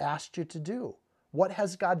God has asked you to do. What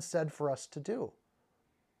has God said for us to do?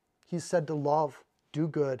 He's said to love, do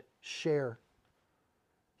good, share.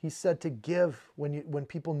 He said to give. When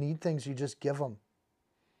people need things, you just give them.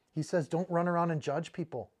 He says don't run around and judge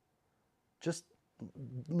people. Just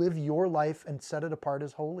live your life and set it apart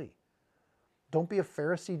as holy. Don't be a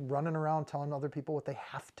Pharisee running around telling other people what they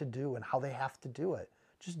have to do and how they have to do it.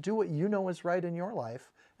 Just do what you know is right in your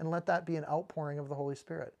life and let that be an outpouring of the Holy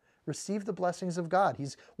Spirit. Receive the blessings of God.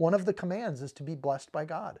 One of the commands is to be blessed by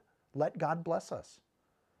God. Let God bless us.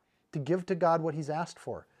 To give to God what he's asked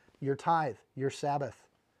for. Your tithe, your Sabbath.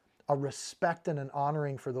 A respect and an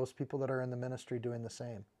honoring for those people that are in the ministry doing the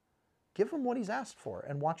same. Give him what he's asked for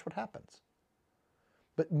and watch what happens.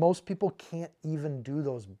 But most people can't even do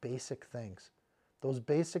those basic things. Those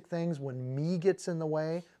basic things, when me gets in the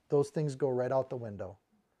way, those things go right out the window.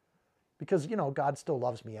 Because, God still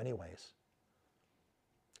loves me anyways.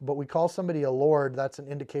 But we call somebody a Lord, that's an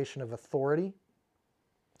indication of authority.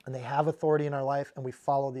 And they have authority in our life, and we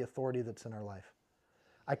follow the authority that's in our life.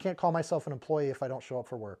 I can't call myself an employee if I don't show up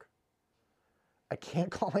for work. I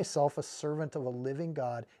can't call myself a servant of a living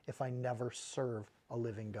God if I never serve a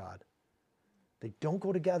living God. They don't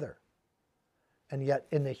go together. And yet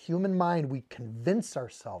in the human mind, we convince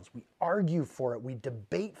ourselves, we argue for it, we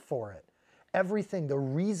debate for it. Everything, the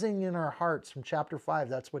reasoning in our hearts from chapter 5,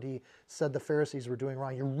 that's what he said the Pharisees were doing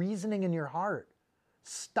wrong. You're reasoning in your heart.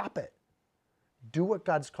 Stop it. Do what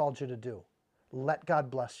God's called you to do. Let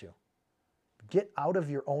God bless you. Get out of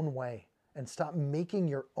your own way and stop making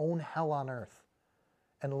your own hell on earth.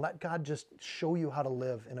 And let God just show you how to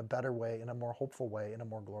live in a better way, in a more hopeful way, in a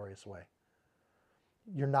more glorious way.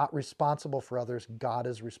 You're not responsible for others. God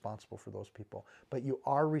is responsible for those people. But you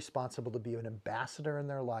are responsible to be an ambassador in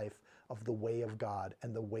their life of the way of God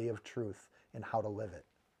and the way of truth and how to live it.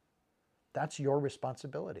 That's your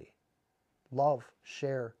responsibility. Love,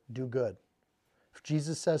 share, do good. If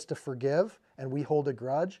Jesus says to forgive and we hold a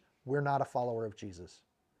grudge, we're not a follower of Jesus.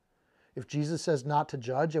 If Jesus says not to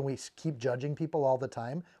judge and we keep judging people all the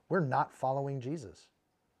time, we're not following Jesus.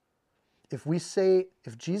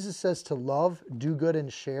 If Jesus says to love, do good,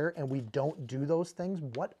 and share, and we don't do those things,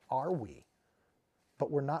 what are we?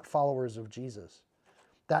 But we're not followers of Jesus.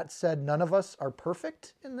 That said, none of us are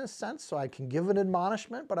perfect in this sense, so I can give an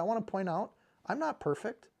admonishment, but I want to point out, I'm not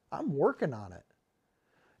perfect. I'm working on it.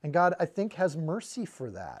 And God, I think, has mercy for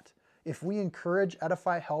that. If we encourage,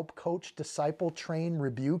 edify, help, coach, disciple, train,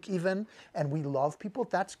 rebuke even, and we love people,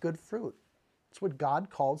 that's good fruit. It's what God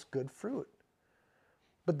calls good fruit.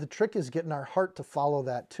 But the trick is getting our heart to follow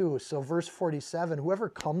that too. So verse 47, whoever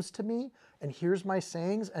comes to me and hears my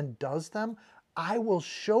sayings and does them, I will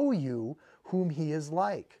show you whom he is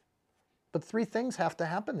like. But 3 things have to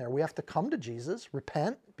happen there. We have to come to Jesus,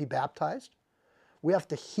 repent, be baptized. We have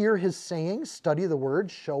to hear his sayings, study the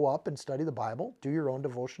word, show up and study the Bible, do your own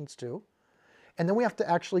devotions too. And then we have to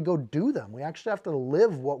actually go do them. We actually have to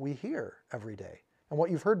live what we hear every day. And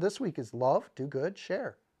what you've heard this week is love, do good,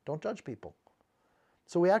 share. Don't judge people.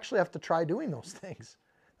 So we actually have to try doing those things.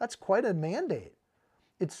 That's quite a mandate.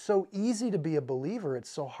 It's so easy to be a believer. It's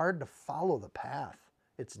so hard to follow the path.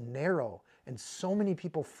 It's narrow, and so many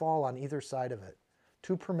people fall on either side of it.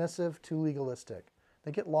 Too permissive, too legalistic.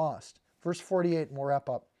 They get lost. Verse 48, and we'll wrap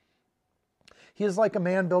up. He is like a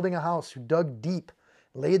man building a house who dug deep,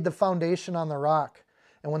 laid the foundation on the rock.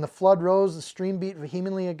 And when the flood rose, the stream beat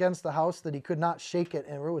vehemently against the house that he could not shake it,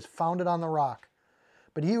 and it was founded on the rock.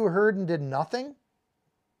 But he who heard and did nothing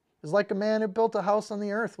is like a man who built a house on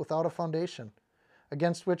the earth without a foundation,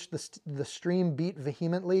 against which the stream beat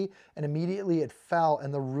vehemently, and immediately it fell,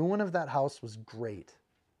 and the ruin of that house was great.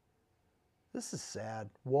 This is sad.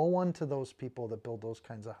 Woe unto those people that build those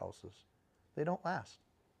kinds of houses. They don't last.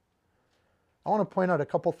 I want to point out a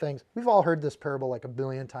couple things. We've all heard this parable like a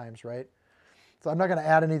billion times, right? So I'm not going to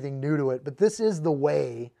add anything new to it, but this is the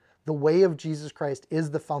way. The way of Jesus Christ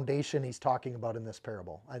is the foundation he's talking about in this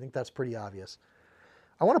parable. I think that's pretty obvious.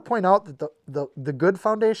 I want to point out that the good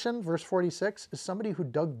foundation, verse 46, is somebody who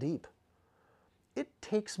dug deep. It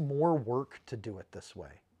takes more work to do it this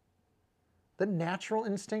way. The natural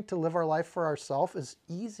instinct to live our life for ourselves is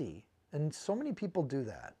easy, and so many people do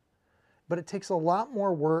that. But it takes a lot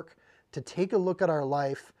more work to take a look at our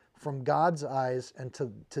life from God's eyes and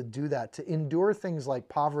to do that, to endure things like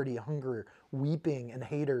poverty, hunger, weeping, and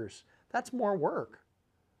haters. That's more work,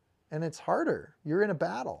 and it's harder. You're in a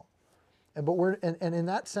battle. And in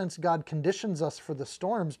that sense, God conditions us for the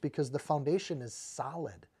storms because the foundation is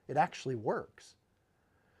solid. It actually works.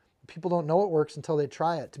 People don't know it works until they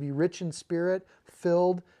try it. To be rich in spirit,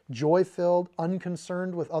 filled, joy-filled,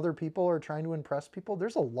 unconcerned with other people or trying to impress people,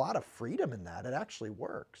 there's a lot of freedom in that. It actually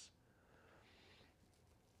works.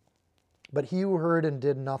 But he who heard and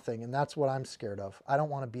did nothing, and that's what I'm scared of. I don't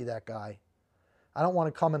want to be that guy. I don't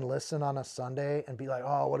want to come and listen on a Sunday and be like,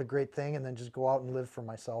 oh, what a great thing, and then just go out and live for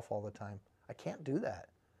myself all the time. I can't do that.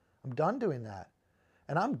 I'm done doing that.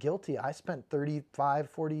 And I'm guilty. I spent 35,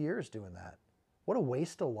 40 years doing that. What a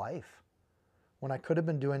waste of life when I could have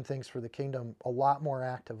been doing things for the kingdom a lot more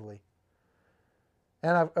actively.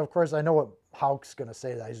 And of course, I know what Hauk's going to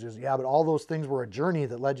say. That he's just, yeah, but all those things were a journey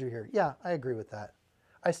that led you here. Yeah, I agree with that.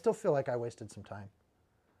 I still feel like I wasted some time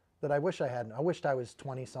that I wish I hadn't. I wished I was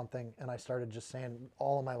 20-something and I started just saying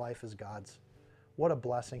all of my life is God's. What a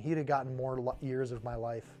blessing. He'd have gotten more years of my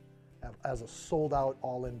life as a sold-out,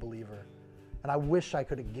 all-in believer. And I wish I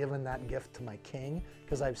could have given that gift to my King,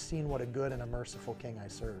 because I've seen what a good and a merciful King I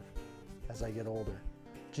serve as I get older.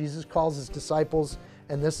 Jesus calls his disciples,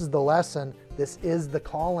 and this is the lesson. This is the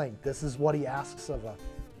calling. This is what he asks of us.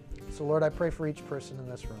 So Lord, I pray for each person in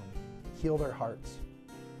this room. Heal their hearts.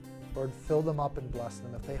 Lord, fill them up and bless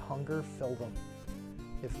them. If they hunger, fill them.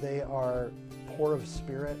 If they are poor of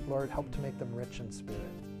spirit, Lord, help to make them rich in spirit.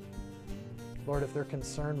 Lord, if they're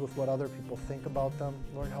concerned with what other people think about them,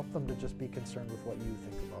 Lord, help them to just be concerned with what you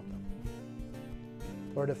think about them.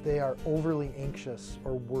 Lord, if they are overly anxious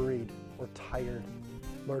or worried or tired,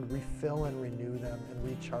 Lord, refill and renew them and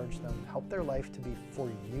recharge them. Help their life to be for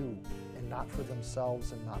you and not for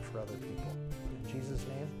themselves and not for other people. In Jesus'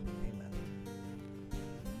 name, amen.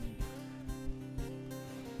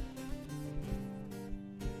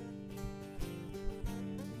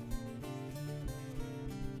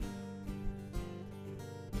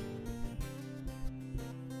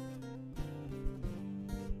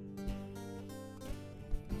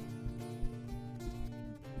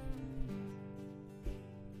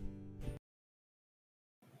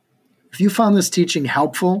 If you found this teaching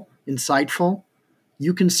helpful, insightful,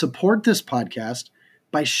 you can support this podcast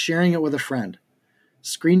by sharing it with a friend.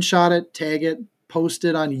 Screenshot it, tag it, post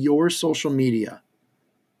it on your social media.